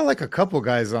what? I kind of like a couple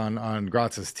guys on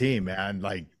Gratz's team, man.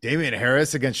 Like Damian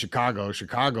Harris against Chicago.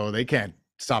 Chicago, they can't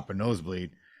stop a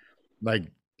nosebleed.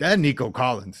 Like that Nico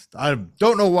Collins. I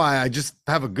don't know why. I just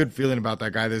have a good feeling about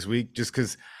that guy this week, just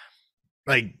because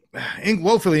like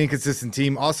woefully inconsistent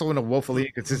team. Also in a woefully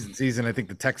inconsistent season, I think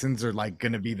the Texans are like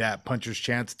going to be that puncher's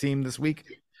chance team this week.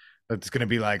 It's going to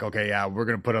be like, okay, yeah, we're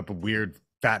going to put up a weird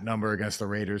fat number against the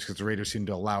Raiders because the Raiders seem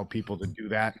to allow people to do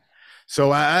that.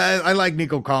 So I like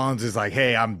Nico Collins is like,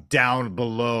 hey, I'm down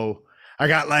below. I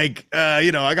got like, I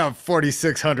got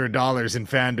 $4,600 in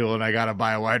FanDuel and I got to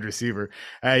buy a wide receiver.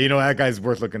 That guy's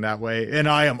worth looking that way. And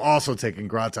I am also taking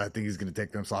Gratz. I think he's going to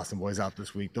take them Slauson boys out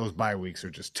this week. Those bye weeks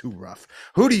are just too rough.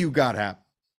 Who do you got, Hap?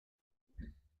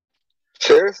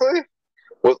 Seriously?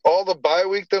 With all the bye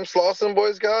week them Slauson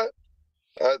boys got?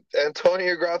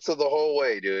 Antonio Grazza the whole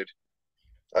way, dude.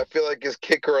 I feel like his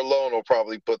kicker alone will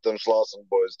probably put them Slauson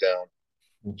boys down.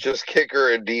 Just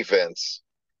kicker and defense.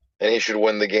 And he should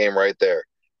win the game right there.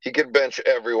 He could bench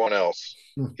everyone else.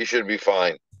 He should be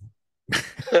fine.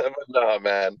 But nah,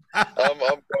 man. I'm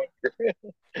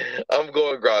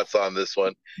going Gratz on this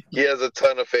one. He has a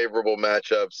ton of favorable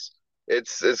matchups.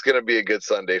 It's going to be a good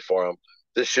Sunday for him.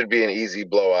 This should be an easy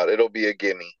blowout. It'll be a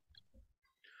gimme.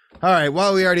 All right.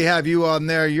 Well, we already have you on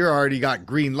there. You're already got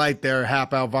green light there,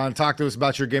 Hap Alvon. Talk to us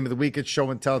about your game of the week. It's show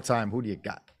and tell time. Who do you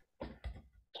got?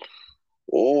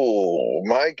 Oh,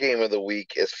 my game of the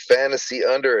week is Fantasy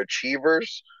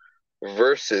Underachievers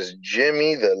versus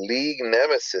Jimmy, the league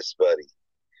nemesis, buddy.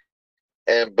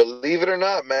 And believe it or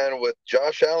not, man, with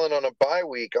Josh Allen on a bye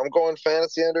week, I'm going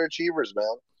Fantasy Underachievers,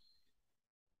 man.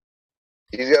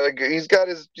 He's got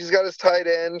his tight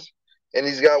end and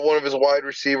he's got one of his wide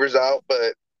receivers out,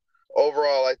 but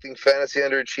overall, I think Fantasy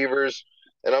Underachievers,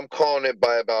 and I'm calling it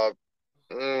by about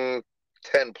 10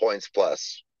 points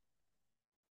plus.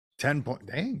 10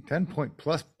 point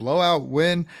plus blowout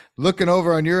win. Looking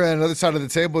over on your end, other side of the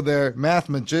table there, Math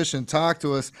Magician, talk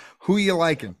to us. Who you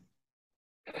liking?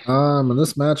 In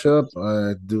this matchup,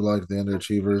 I do like the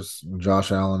underachievers.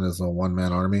 Josh Allen is a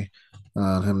one-man army.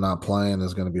 Him not playing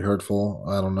is going to be hurtful.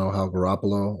 I don't know how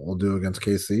Garoppolo will do against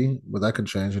KC, but that could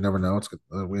change. You never know.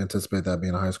 We anticipate that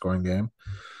being a high-scoring game.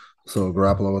 So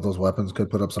Garoppolo with those weapons could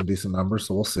put up some decent numbers.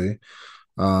 So we'll see.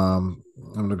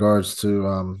 In regards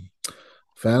to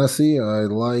fantasy, I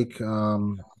like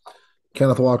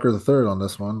Kenneth Walker III on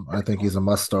this one. I think he's a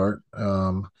must start.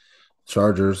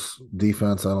 Chargers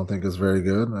defense, I don't think is very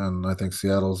good, and I think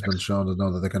Seattle's been shown to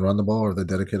know that they can run the ball or they're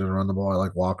dedicated to run the ball. I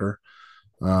like Walker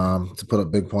to put up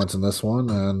big points in this one,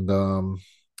 and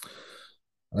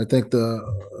I think the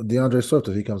DeAndre Swift,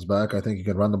 if he comes back, I think he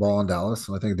can run the ball in Dallas,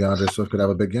 and I think DeAndre Swift could have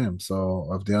a big game. So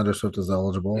if DeAndre Swift is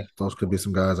eligible, those could be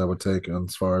some guys I would take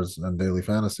as far as in daily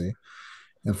fantasy.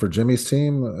 And for Jimmy's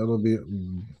team, it'll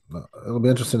be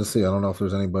interesting to see. I don't know if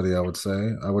there's anybody I would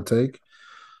say I would take.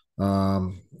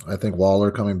 I think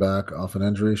Waller coming back off an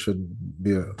injury should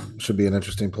be an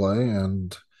interesting play,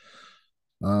 and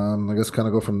I guess kind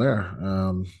of go from there.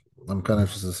 I'm kind of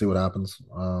interested to see what happens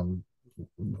on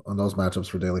those matchups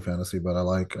for daily fantasy, but I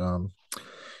like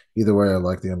either way. I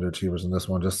like the underachievers in this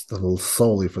one, just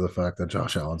solely for the fact that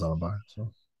Josh Allen's on a bye.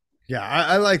 So. Yeah,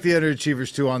 I like the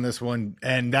underachievers too on this one,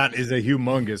 and that is a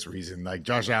humongous reason. Like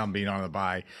Josh Allen being on the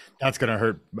bye, that's going to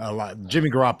hurt a lot. Jimmy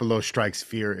Garoppolo strikes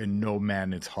fear in no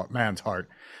man's heart.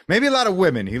 Maybe a lot of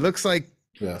women. He looks like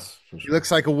he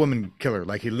looks like a woman killer.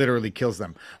 Like he literally kills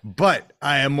them. But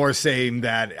I am more saying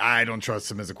that I don't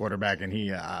trust him as a quarterback, and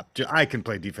I can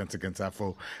play defense against that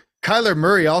fool. Kyler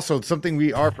Murray, also something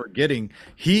we are forgetting,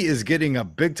 he is getting a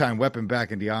big time weapon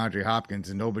back in DeAndre Hopkins,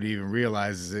 and nobody even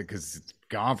realizes it because it's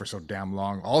gone for so damn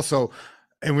long. Also,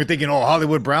 And we're thinking, oh,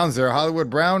 Hollywood Brown's there. Hollywood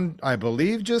Brown, I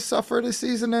believe, just suffered a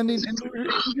season-ending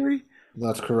injury.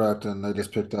 That's correct, and they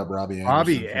just picked up Robbie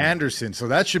Robbie Anderson. So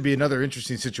that should be another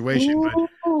interesting situation. But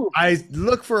I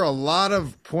look for a lot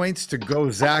of points to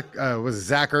go Zach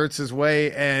Ertz's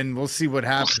way, and we'll see what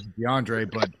happens with DeAndre.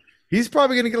 But he's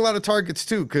probably going to get a lot of targets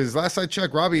too, because last I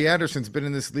checked, Robbie Anderson's been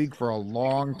in this league for a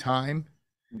long time.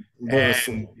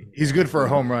 And he's good for a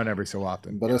home run every so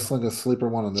often. But I think a sleeper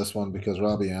one on this one because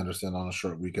Robbie Anderson on a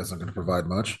short week isn't going to provide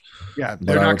much. Yeah,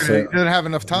 they're not going to have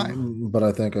enough time. But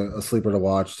I think a sleeper to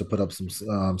watch to put up some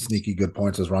sneaky good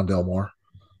points is Rondell Moore.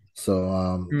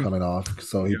 So coming off,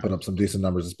 so he put up some decent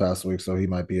numbers this past week. So he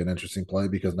might be an interesting play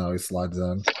because now he slides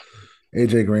in.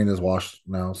 AJ Green is washed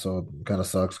now, so it kind of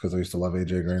sucks because I used to love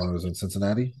AJ Green when he was in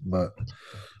Cincinnati, but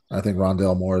I think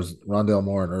Rondell Moore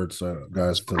and Ertz are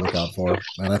guys to look out for.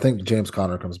 And I think James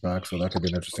Conner comes back, so that could be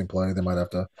an interesting play. They might have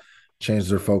to change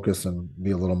their focus and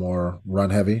be a little more run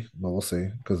heavy, but we'll see.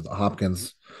 Because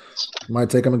Hopkins might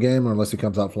take him a game, or unless he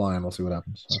comes out flying, we'll see what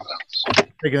happens. So.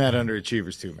 Taking that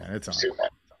underachievers too, man. It's on.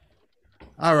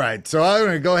 All right, so I'm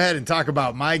going to go ahead and talk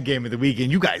about my game of the week,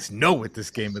 and you guys know what this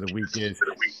game of the week is.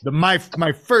 My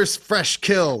first fresh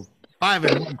kill.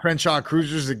 5-1 Crenshaw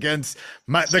Cruisers against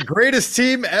the greatest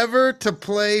team ever to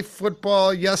play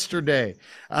football yesterday.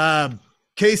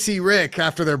 KC Rick,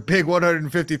 after their big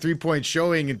 153-point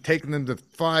showing and taking them to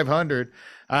 500.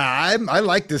 I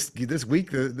like this game this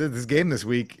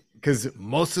week because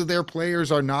most of their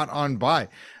players are not on bye.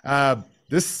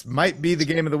 This might be the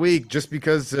game of the week just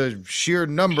because the sheer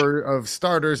number of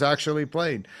starters actually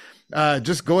played.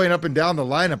 Just going up and down the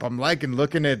lineup, I'm liking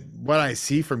looking at what I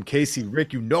see from KC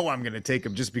Rick. You know I'm going to take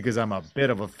him just because I'm a bit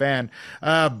of a fan.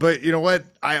 But you know what?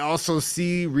 I also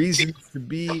see reasons to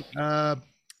be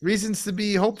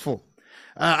hopeful.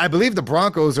 I believe the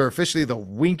Broncos are officially the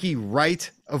Winky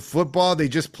Wright of football. They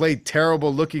just played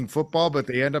terrible looking football, but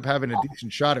they end up having a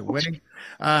decent shot at winning.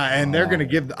 And I think they're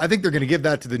going to give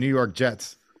that to the New York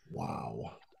Jets.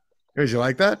 Wow. Did you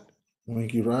like that?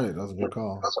 Winky Wright, that's a good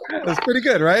call. That's pretty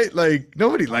good, right? Like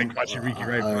nobody liked watching Winky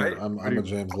Wright. Right? I'm a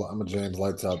James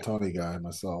Lights Out Tony guy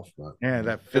myself, but yeah,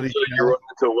 that Philly. You run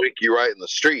into Winky Wright in the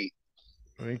street.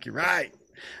 Winky Wright.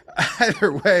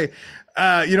 Either way,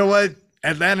 you know what?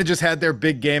 Atlanta just had their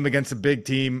big game against a big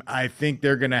team. I think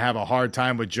they're going to have a hard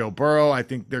time with Joe Burrow. I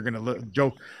think they're going to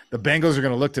the Bengals are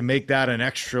going to look to make that an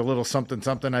extra little something.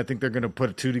 I think they're going to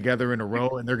put two together in a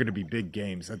row, and they're going to be big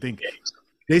games. I think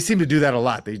they seem to do that a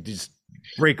lot. They just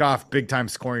break off big time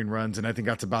scoring runs, and I think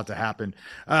that's about to happen.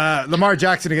 Lamar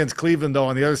Jackson against Cleveland, though,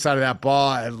 on the other side of that ball,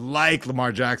 I like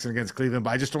Lamar Jackson against Cleveland,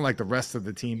 but I just don't like the rest of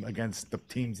the team against the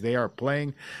teams they are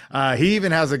playing. He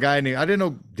even has a guy named, I didn't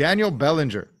know, Daniel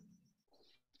Bellinger.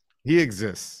 He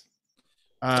exists.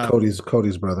 Cody's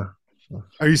brother.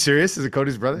 Are you serious? Is it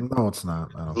Cody's brother? No, it's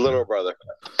not. Little brother.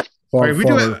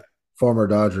 Former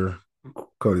Dodger,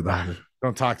 Cody Bellinger.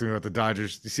 Don't talk to me about the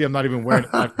Dodgers. You see, I'm not even wearing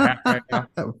a hat right now.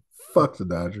 Fuck the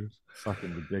Dodgers.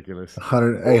 Fucking ridiculous.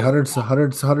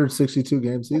 162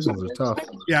 game seasons are tough.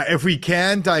 Yeah, if we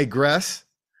can digress,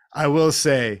 I will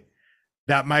say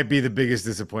that might be the biggest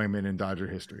disappointment in Dodger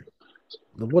history.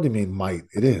 What do you mean might?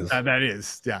 It is. That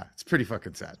is. Yeah, it's pretty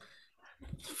fucking sad.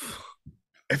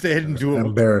 If they didn't do it.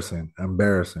 Embarrassing.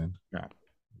 Yeah.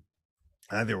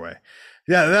 Either way.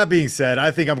 Yeah, that being said,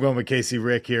 I think I'm going with KC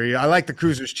Rick here. I like the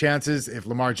Cruisers' chances if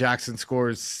Lamar Jackson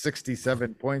scores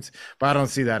 67 points, but I don't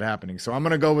see that happening. So I'm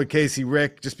going to go with KC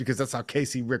Rick just because that's how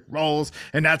KC Rick rolls,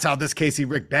 and that's how this KC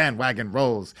Rick bandwagon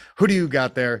rolls. Who do you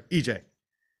got there, EJ?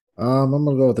 I'm going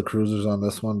to go with the Cruisers on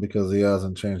this one because he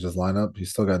hasn't changed his lineup.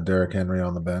 He's still got Derrick Henry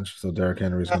on the bench, so Derrick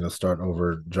Henry is going to start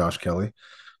over Josh Kelly.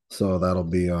 So that'll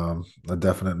be a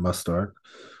definite must start.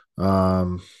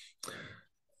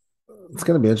 It's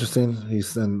going to be interesting.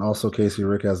 And also KC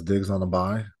Rick has Diggs on the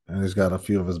bye, and he's got a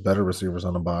few of his better receivers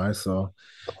on the bye. So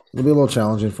it'll be a little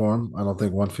challenging for him. I don't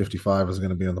think 155 is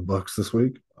going to be in the books this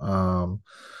week.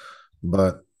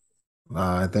 But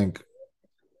I think,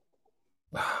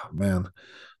 man,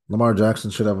 Lamar Jackson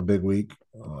should have a big week.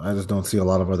 I just don't see a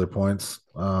lot of other points.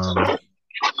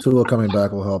 Tua coming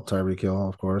back will help Tyreek Hill,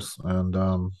 of course. And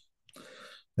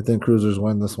I think Cruisers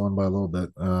win this one by a little bit.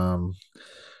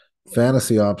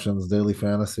 Fantasy options, daily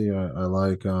fantasy. I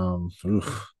like. I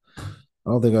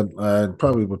don't think I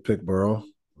probably would pick Burrow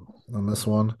on this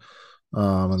one,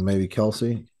 and maybe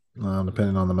Kelsey,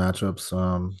 depending on the matchups.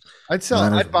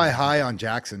 I'd buy high on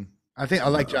Jackson. I think I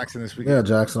like Jackson this week. Yeah,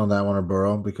 Jackson on that one or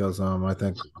Burrow because I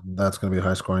think that's going to be a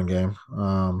high scoring game.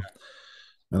 And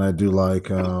I do like.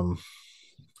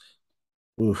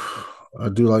 I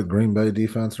do like Green Bay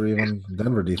defense or even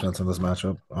Denver defense in this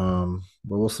matchup.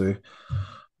 But we'll see.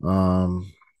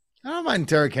 I don't mind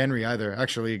Derrick Henry either,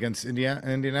 actually, against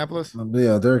Indianapolis.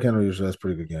 Yeah, Derrick Henry usually has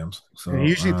pretty good games. So He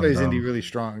usually plays Indy really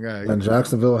strong. and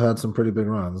Jacksonville had some pretty big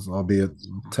runs, albeit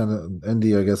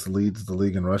Indy, I guess, leads the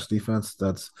league in rush defense.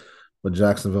 But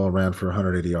Jacksonville ran for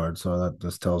 180 yards, so that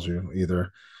just tells you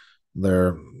either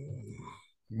they're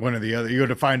one or the other. You got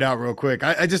to find out real quick.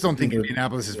 I just don't think Either-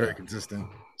 Indianapolis is very consistent.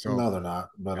 So no, they're not.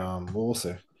 But we'll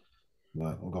see.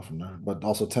 But we'll go from there. But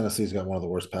also Tennessee's got one of the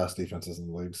worst pass defenses in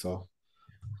the league, so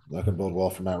that could bode well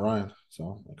for Matt Ryan.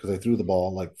 So because they threw the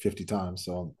ball like 50 times,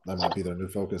 so that might be their new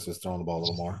focus is throwing the ball a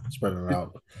little more, spreading it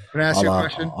out, can I ask you a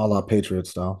question? a la Patriot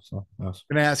style. So yes,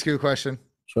 Can I ask you a question?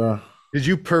 sure. Did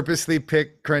you purposely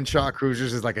pick Crenshaw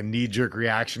Cruisers as like a knee-jerk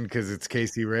reaction because it's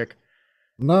Casey Rick?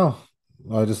 No,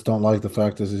 I just don't like the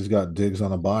fact that he's got Diggs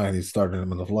on a bye and he's starting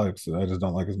him in the flex. I just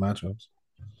don't like his matchups.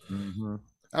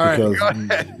 All right, Because go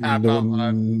ahead. Hop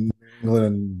on. New England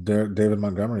and David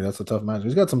Montgomery, that's a tough match.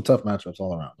 He's got some tough matchups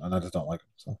all around, and I just don't like him.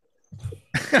 So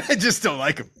I just don't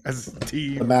like him as a the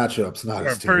team matchups, not or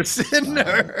his a team. person.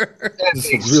 Or...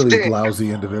 Just a really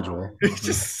lousy individual. He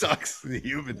just sucks. The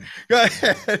human. Go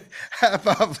ahead.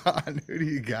 Hop on. Who do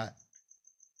you got?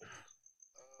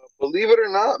 Believe it or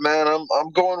not, man,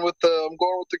 I'm going with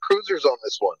the Cruisers on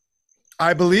this one.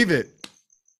 I believe it.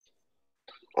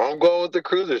 I'm going with the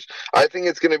Cruisers. I think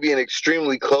it's going to be an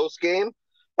extremely close game.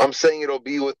 I'm saying it'll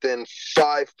be within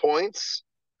 5 points.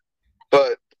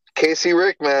 But Casey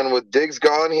Rick, man, with Diggs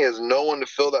gone, he has no one to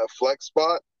fill that flex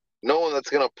spot. No one that's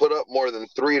going to put up more than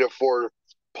 3 to 4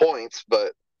 points.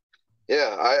 But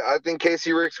yeah, I think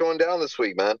Casey Rick's going down this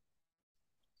week, man.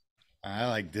 I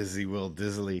like Will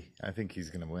Disley. I think he's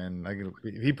going to win.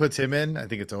 If he puts him in, I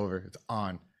think it's over. It's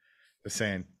on. Just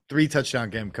saying. 3 touchdown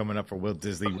game coming up for Will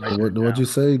Disley. Right What'd you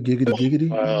say? Giggity giggity?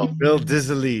 Will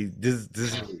Disley.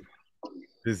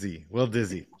 Dizzy. Will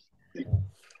Dizzy.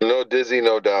 No Dizzy,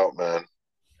 no doubt, man.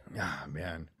 Ah,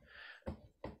 man.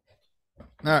 All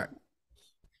right.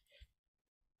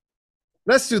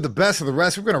 Let's do the best of the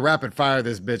rest. We're going to rapid fire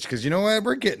this bitch because you know what?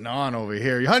 We're getting on over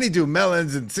here. Honeydew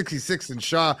Melons and 66 and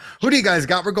Shaw. Who do you guys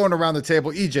got? We're going around the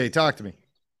table. EJ, talk to me.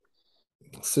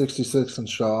 66 and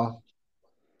Shaw.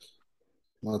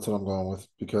 That's what I'm going with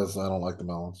because I don't like the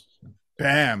Melons.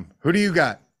 Bam. Who do you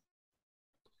got?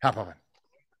 Hop on. I'm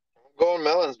going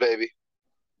Melons, baby.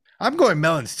 I'm going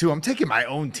Melons too. I'm taking my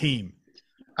own team.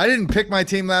 I didn't pick my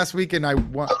team last week and I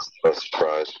won. No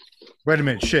surprise. Wait a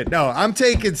minute. Shit. No, I'm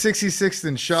taking 66th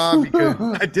and Shaw because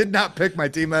I did not pick my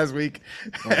team last week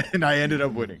and I ended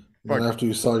up winning. And after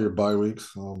you saw your bye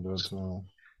weeks,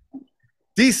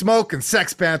 D Smoke and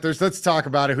Sex Panthers. Let's talk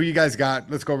about it. Who you guys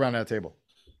got? Let's go around that table.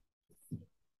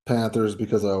 Panthers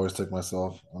because I always take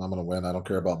myself and I'm going to win. I don't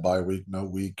care about bye week, no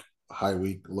week, high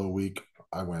week, low week.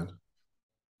 I win.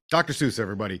 Dr. Seuss,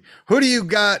 everybody. Who do you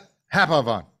got? Hop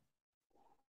on.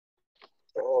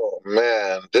 Oh,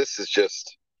 man. This is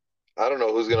just, I don't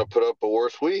know who's going to put up a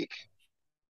worse week.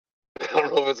 I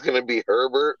don't know if it's going to be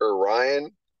Herbert or Ryan.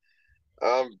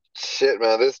 Shit,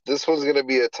 man. This one's going to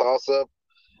be a toss-up.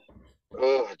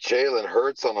 Jalen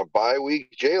Hurts on a bye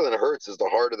week. Jalen Hurts is the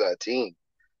heart of that team.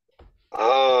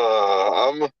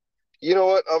 You know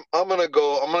what? I'm gonna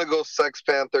go Sex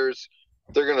Panthers.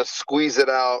 They're gonna squeeze it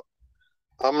out.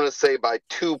 I'm gonna say by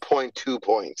 2.2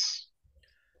 points.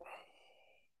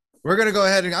 We're gonna go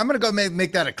ahead and I'm gonna go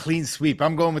make that a clean sweep.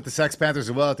 I'm going with the Sex Panthers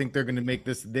as well. I think they're gonna make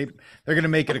this. They're gonna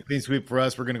make it a clean sweep for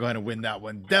us. We're gonna go ahead and win that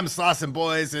one. Dem Slauson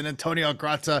boys and Antonio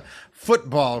Grazza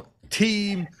football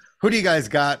team. Who do you guys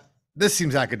got? This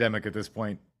seems academic at this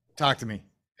point. Talk to me.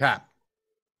 Hap.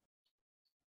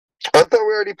 I thought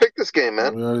we already picked this game,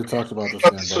 man. We already talked about this.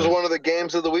 This was one of the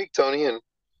games of the week, Tony, and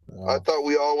I thought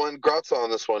we all went Grazza on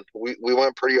this one. We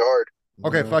went pretty hard.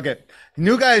 Okay, fuck it.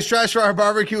 New guys, Trash Fire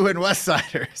Barbecue and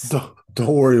Westsiders. Don't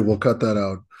worry, we'll cut that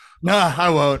out. Nah, I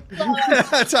won't.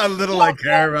 That's how little I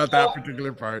care about that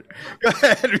particular part. Go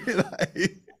ahead and be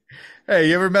like, hey,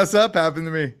 you ever mess up? Happened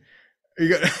to me.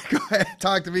 Go ahead,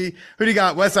 talk to me. Who do you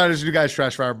got? Westsiders, New guys,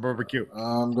 Trash Fire Barbecue.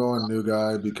 I'm going new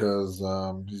guy because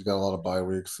he's got a lot of bye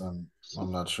weeks and I'm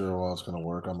not sure how it's going to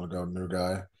work. I'm going to go new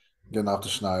guy, getting off the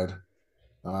Schneid.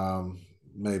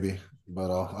 Maybe, but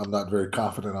I'm not very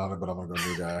confident on it, but I'm going to go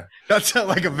new guy. That sounds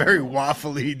like a very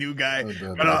waffly new guy,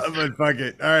 but fuck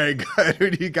it. All right, good.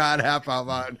 Who do you got? Half out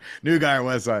on new guy or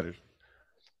Westsiders?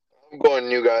 I'm going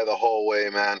new guy the whole way,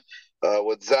 man.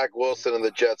 With Zach Wilson and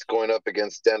the Jets going up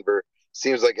against Denver,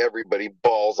 seems like everybody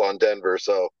balls on Denver,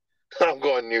 so I'm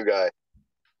going new guy.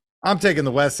 I'm taking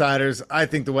the Westsiders. I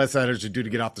think the Westsiders are due to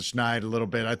get off the schneid a little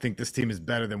bit. I think this team is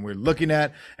better than we're looking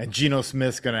at, and Geno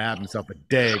Smith's going to have himself a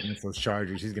day against those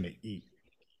Chargers. He's going to eat.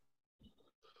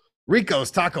 Rico's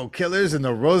Taco Killers and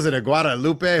the Rosa de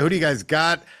Guadalupe. Who do you guys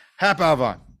got? Hap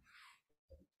Alvon.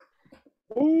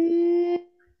 Ooh,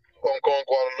 I'm going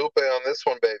Guadalupe on this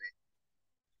one, baby.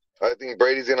 I think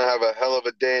Brady's going to have a hell of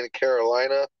a day in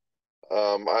Carolina.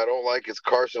 I don't like his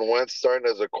Carson Wentz starting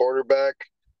as a quarterback.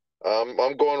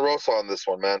 I'm going Rosa on this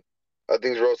one, man. I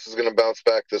think Rosa's going to bounce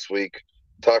back this week.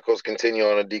 Tacos continue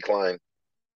on a decline.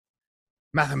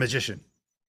 Mathematician.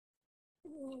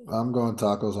 I'm going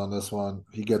tacos on this one.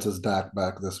 He gets his Dak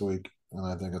back this week, and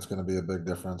I think it's going to be a big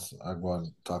difference. I'm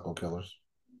going Taco Killers.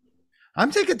 I'm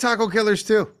taking Taco Killers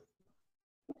too.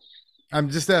 I'm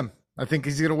just them. I think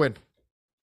he's going to win.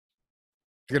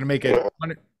 He's going to make it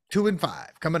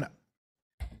 2-5 coming up.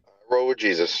 Roll with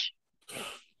Jesus.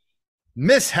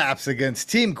 Mishaps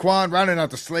against Team Quan, rounding out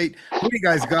the slate. Who do you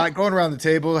guys got going around the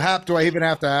table? Hap, do I even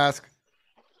have to ask?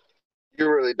 You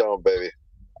really don't, baby.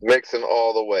 Mixing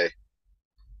all the way.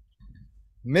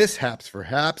 Mishaps for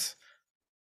Haps.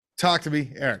 Talk to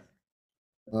me, Eric.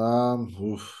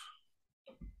 Oof.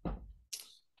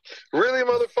 Really,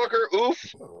 motherfucker?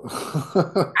 Oof.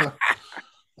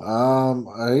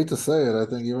 I hate to say it. I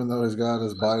think even though he's got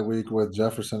his bye week with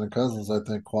Jefferson and Cousins, I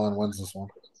think Quan wins this one.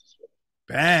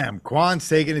 Bam. Quan's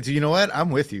taking it to, you know what?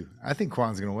 I'm with you. I think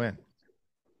Quan's going to win.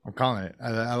 I'm calling it.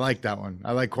 I like that one.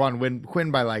 I like Quinn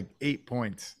by like 8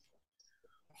 points.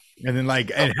 And then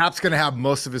and Hap's going to have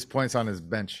most of his points on his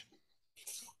bench.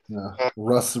 Yeah.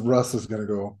 Russ is going to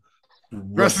go.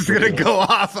 Russ is going to go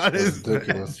off on his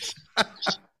ridiculous.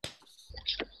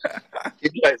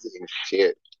 You guys ain't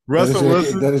shit. Russell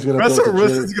Wilson's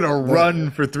going to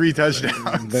run for 3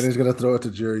 touchdowns. Then he's going to throw it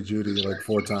to Jerry Jeudy like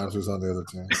 4 times who's on the other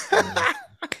team.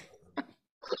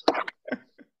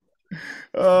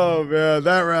 Oh, man,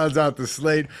 that rounds out the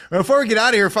slate. Before we get out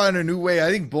of here, find a new way. I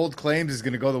think Bold Claims is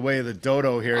going to go the way of the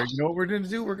dodo here. You know what we're going to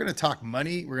do? We're going to talk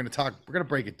money. We're going to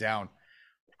break it down.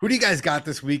 Who do you guys got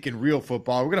this week in real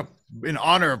football? We're going to, in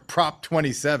honor of Prop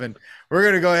 27, we're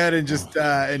going to go ahead and just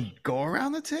and go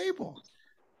around the table.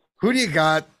 Who do you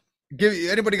got?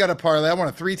 Anybody got a parlay? I want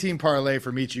a 3-team parlay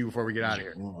from each of you before we get out of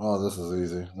here. Oh, this is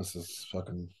easy. This is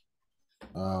fucking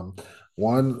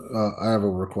one. I have a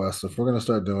request. If we're gonna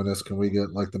start doing this, can we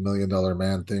get like the $1 Million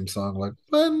Man theme song, like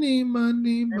money,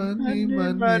 money, money,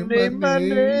 money, money?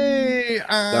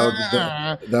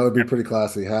 That would be pretty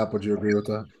classy. Hap, would you agree with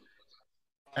that?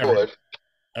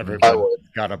 Everybody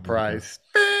got a prize.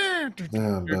 Yeah,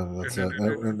 that's it.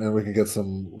 And we can get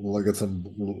some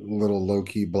little low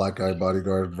key black guy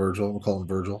bodyguard Virgil. We'll call him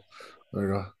Virgil. There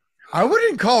you go. I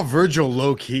wouldn't call Virgil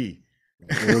low key.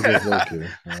 Virgil's low key.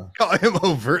 Yeah. Call him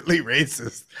overtly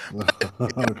racist.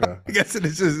 Okay. I guess it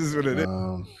is what it is.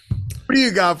 What do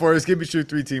you got for us? Give me your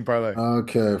 3-team parlay.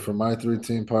 Okay, for my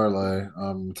 3-team parlay,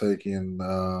 I'm taking.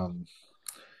 I'm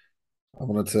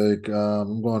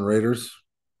going Raiders.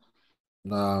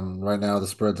 Right now the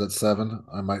spread's at 7.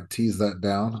 I might tease that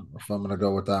down if I'm going to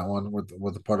go with that one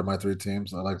with a part of my 3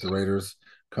 teams. I like the Raiders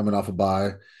coming off a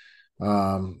bye.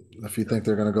 If you think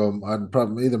they're going to go, I'd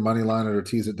probably either money line it or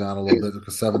tease it down a little bit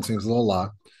because 7 seems a little lot.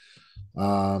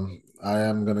 I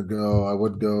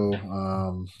would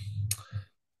go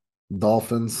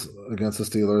Dolphins against the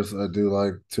Steelers. I do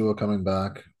like Tua coming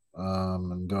back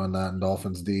and doing that, and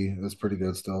Dolphins D is pretty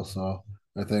good still. So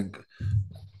I think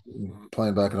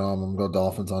playing back at home, I'm going to go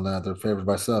Dolphins on that. They're favored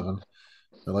by 7.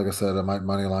 And like I said, I might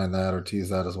money line that or tease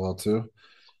that as well too.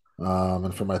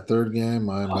 And for my 3rd game,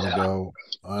 I'm gonna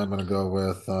go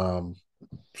with I'm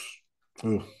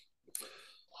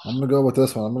gonna go with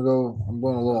this one. I'm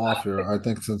going a little off here. I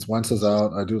think since Wentz is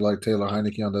out, I do like Taylor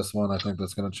Heineke on this one. I think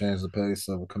that's gonna change the pace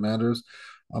of Commanders.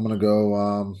 I'm gonna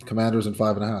go Commanders in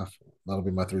 5.5. That'll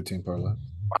be my 3-team parlay.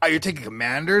 Wow, you're taking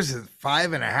Commanders at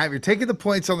 5.5. You're taking the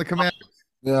points on the Commanders.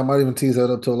 Yeah, I might even tease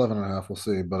that up to 11.5. We'll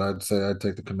see, but I'd say I'd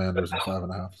take the Commanders in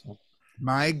 5.5. So.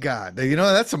 My God, you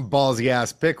know that's some ballsy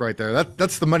ass pick right there.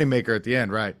 That's the moneymaker at the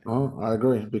end, right? Oh, I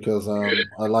agree because I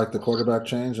like the quarterback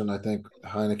change, and I think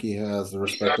Heineke has the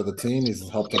respect of the team. He's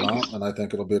helped them out, and I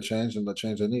think it'll be a change and the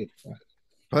change they need. So.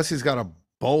 Plus, he's got a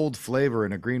bold flavor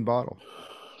in a green bottle.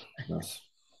 Yes,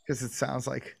 because it sounds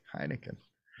like Heineken.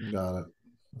 Got it.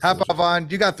 Hap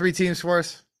Alvon, you got 3 teams for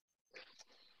us?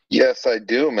 Yes, I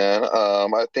do, man.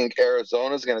 I think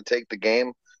Arizona's going to take the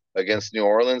game against New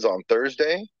Orleans on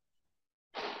Thursday.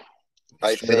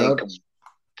 I think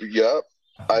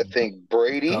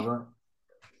Brady.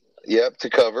 To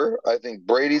cover. I think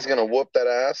Brady's going to whoop that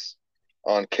ass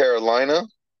on Carolina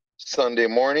Sunday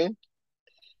morning.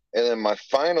 And then my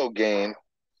final game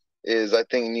is I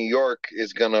think New York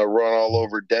is going to run all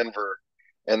over Denver.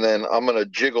 And then I'm going to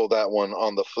jiggle that one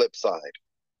on the flip side.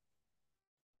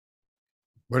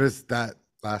 What does that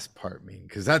last part mean?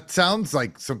 Because that sounds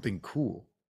like something cool.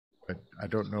 but I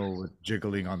don't know what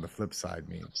jiggling on the flip side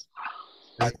means.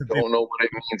 I don't know what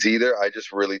it means either. I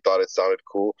just really thought it sounded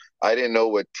cool. I didn't know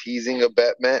what teasing a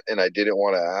bet meant, and I didn't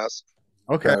want to ask.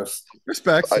 Okay,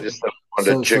 respect. I just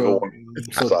wanted to jiggle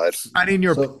one side. I need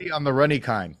your so- pity on the runny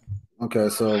kind. Okay,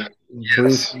 so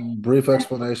Yes. brief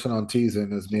explanation on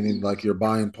teasing is meaning like you're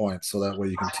buying points, so that way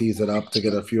you can tease it up to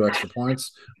get a few extra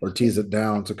points, or tease it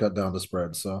down to cut down the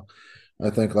spread. So I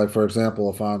think, like for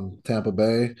example, if I'm Tampa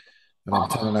Bay and I'm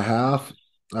 10.5,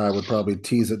 I would probably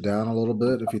tease it down a little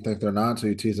bit if you think they're not. So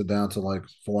you tease it down to like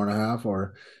 4.5,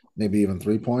 or maybe even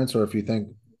 3 points. Or if you think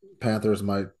Panthers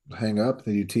might hang up,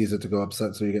 then you tease it to go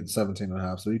upset, so you get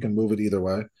 17.5. So you can move it either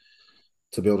way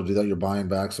to be able to do that. You're buying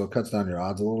back, so it cuts down your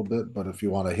odds a little bit. But if you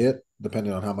want to hit,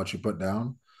 depending on how much you put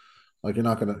down, like you're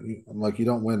not gonna like you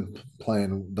don't win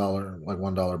playing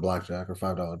 $1 blackjack or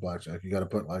 $5 blackjack. You got to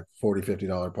put like $40,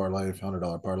 $50 parlay,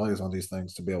 $100 parlays on these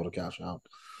things to be able to cash out.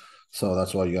 So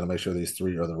that's why you got to make sure these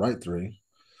three are the right three.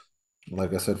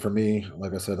 Like I said, for me,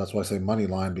 like I said, that's why I say money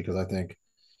line, because I think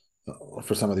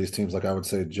for some of these teams, like I would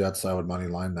say Jets, I would money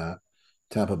line that.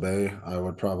 Tampa Bay, I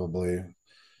would probably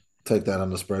take that on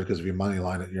the spread, because if you money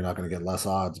line it, you're not going to get less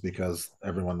odds because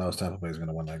everyone knows Tampa Bay is going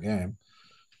to win that game.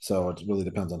 So it really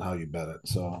depends on how you bet it.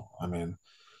 So I mean,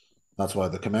 that's why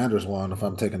the Commanders one, if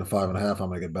I'm taking a 5.5, I'm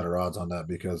going to get better odds on that,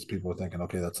 because people are thinking,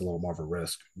 okay, that's a little more of a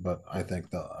risk. But I think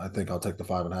I'll take the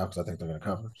 5.5 because I think they're going to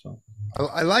cover. So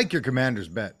I like your Commanders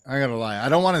bet. I'm gonna lie. I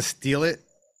don't want to steal it.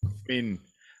 I mean,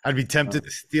 I'd be tempted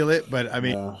to steal it, but I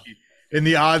mean, in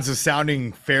the odds of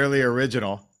sounding fairly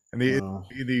original and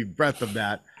the breadth of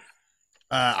that,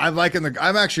 I'm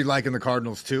actually liking the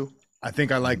Cardinals too. I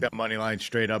think I like that money line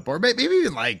straight up, or maybe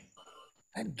even like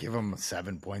I'd give them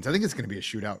 7 points. I think it's going to be a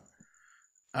shootout.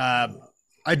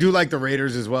 I do like the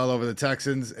Raiders as well over the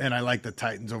Texans, and I like the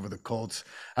Titans over the Colts.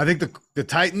 I think the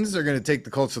Titans are going to take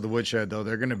the Colts to the woodshed, though.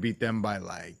 They're going to beat them by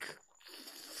like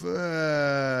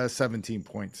 17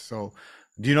 points. So,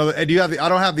 do you know? Do you have the? I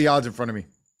don't have the odds in front of me.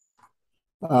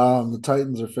 the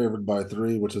Titans are favored by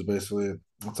 3, which is basically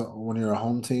when you're a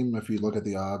home team. If you look at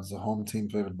the odds, the home team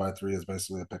favored by 3 is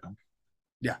basically a pick 'em.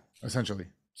 Yeah, essentially.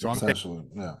 So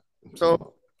yeah.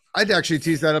 So I'd actually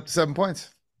tease that up to 7 points.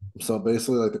 So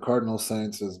basically, like the Cardinals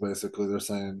Saints is basically they're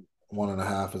saying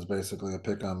 1.5 is basically a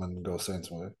pick 'em and go Saints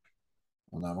way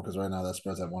on that one, because right now that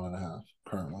spread's at 1.5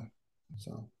 currently.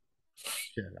 So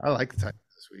yeah, I like the Titans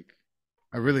this week.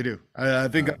 I really do. I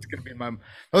think that's going to be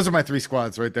those are my 3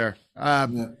 squads right there.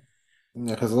 yeah,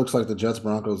 because it looks like the Jets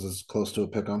Broncos is close to a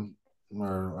pick 'em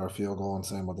or field goal, and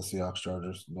same with the Seahawks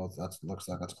Chargers. That looks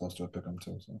like that's close to a pick 'em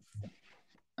too. So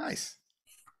nice.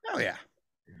 Oh yeah.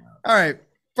 All right.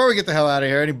 Before we get the hell out of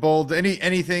here,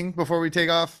 anything before we take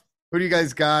off? Who do you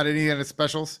guys got? Any kind of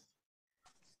specials?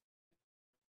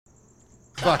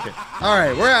 Fuck it. All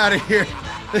right, we're out of here.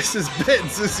 This has been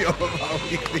Susio Football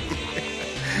Weekly.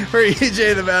 For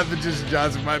EJ the Mathematician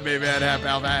Johnson, my main man, Hap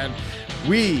Alpha, and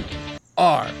we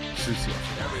are Susio.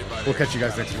 We'll catch you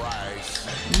guys next week.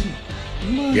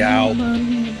 Yow.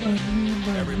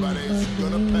 Everybody's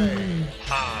gonna pay.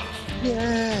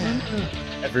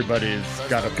 Everybody's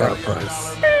got a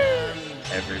purpose.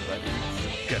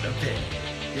 Everybody's gonna pay.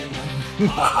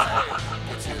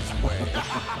 It's his way.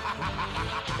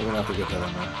 we're gonna have to get that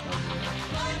in there.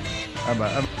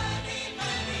 I'm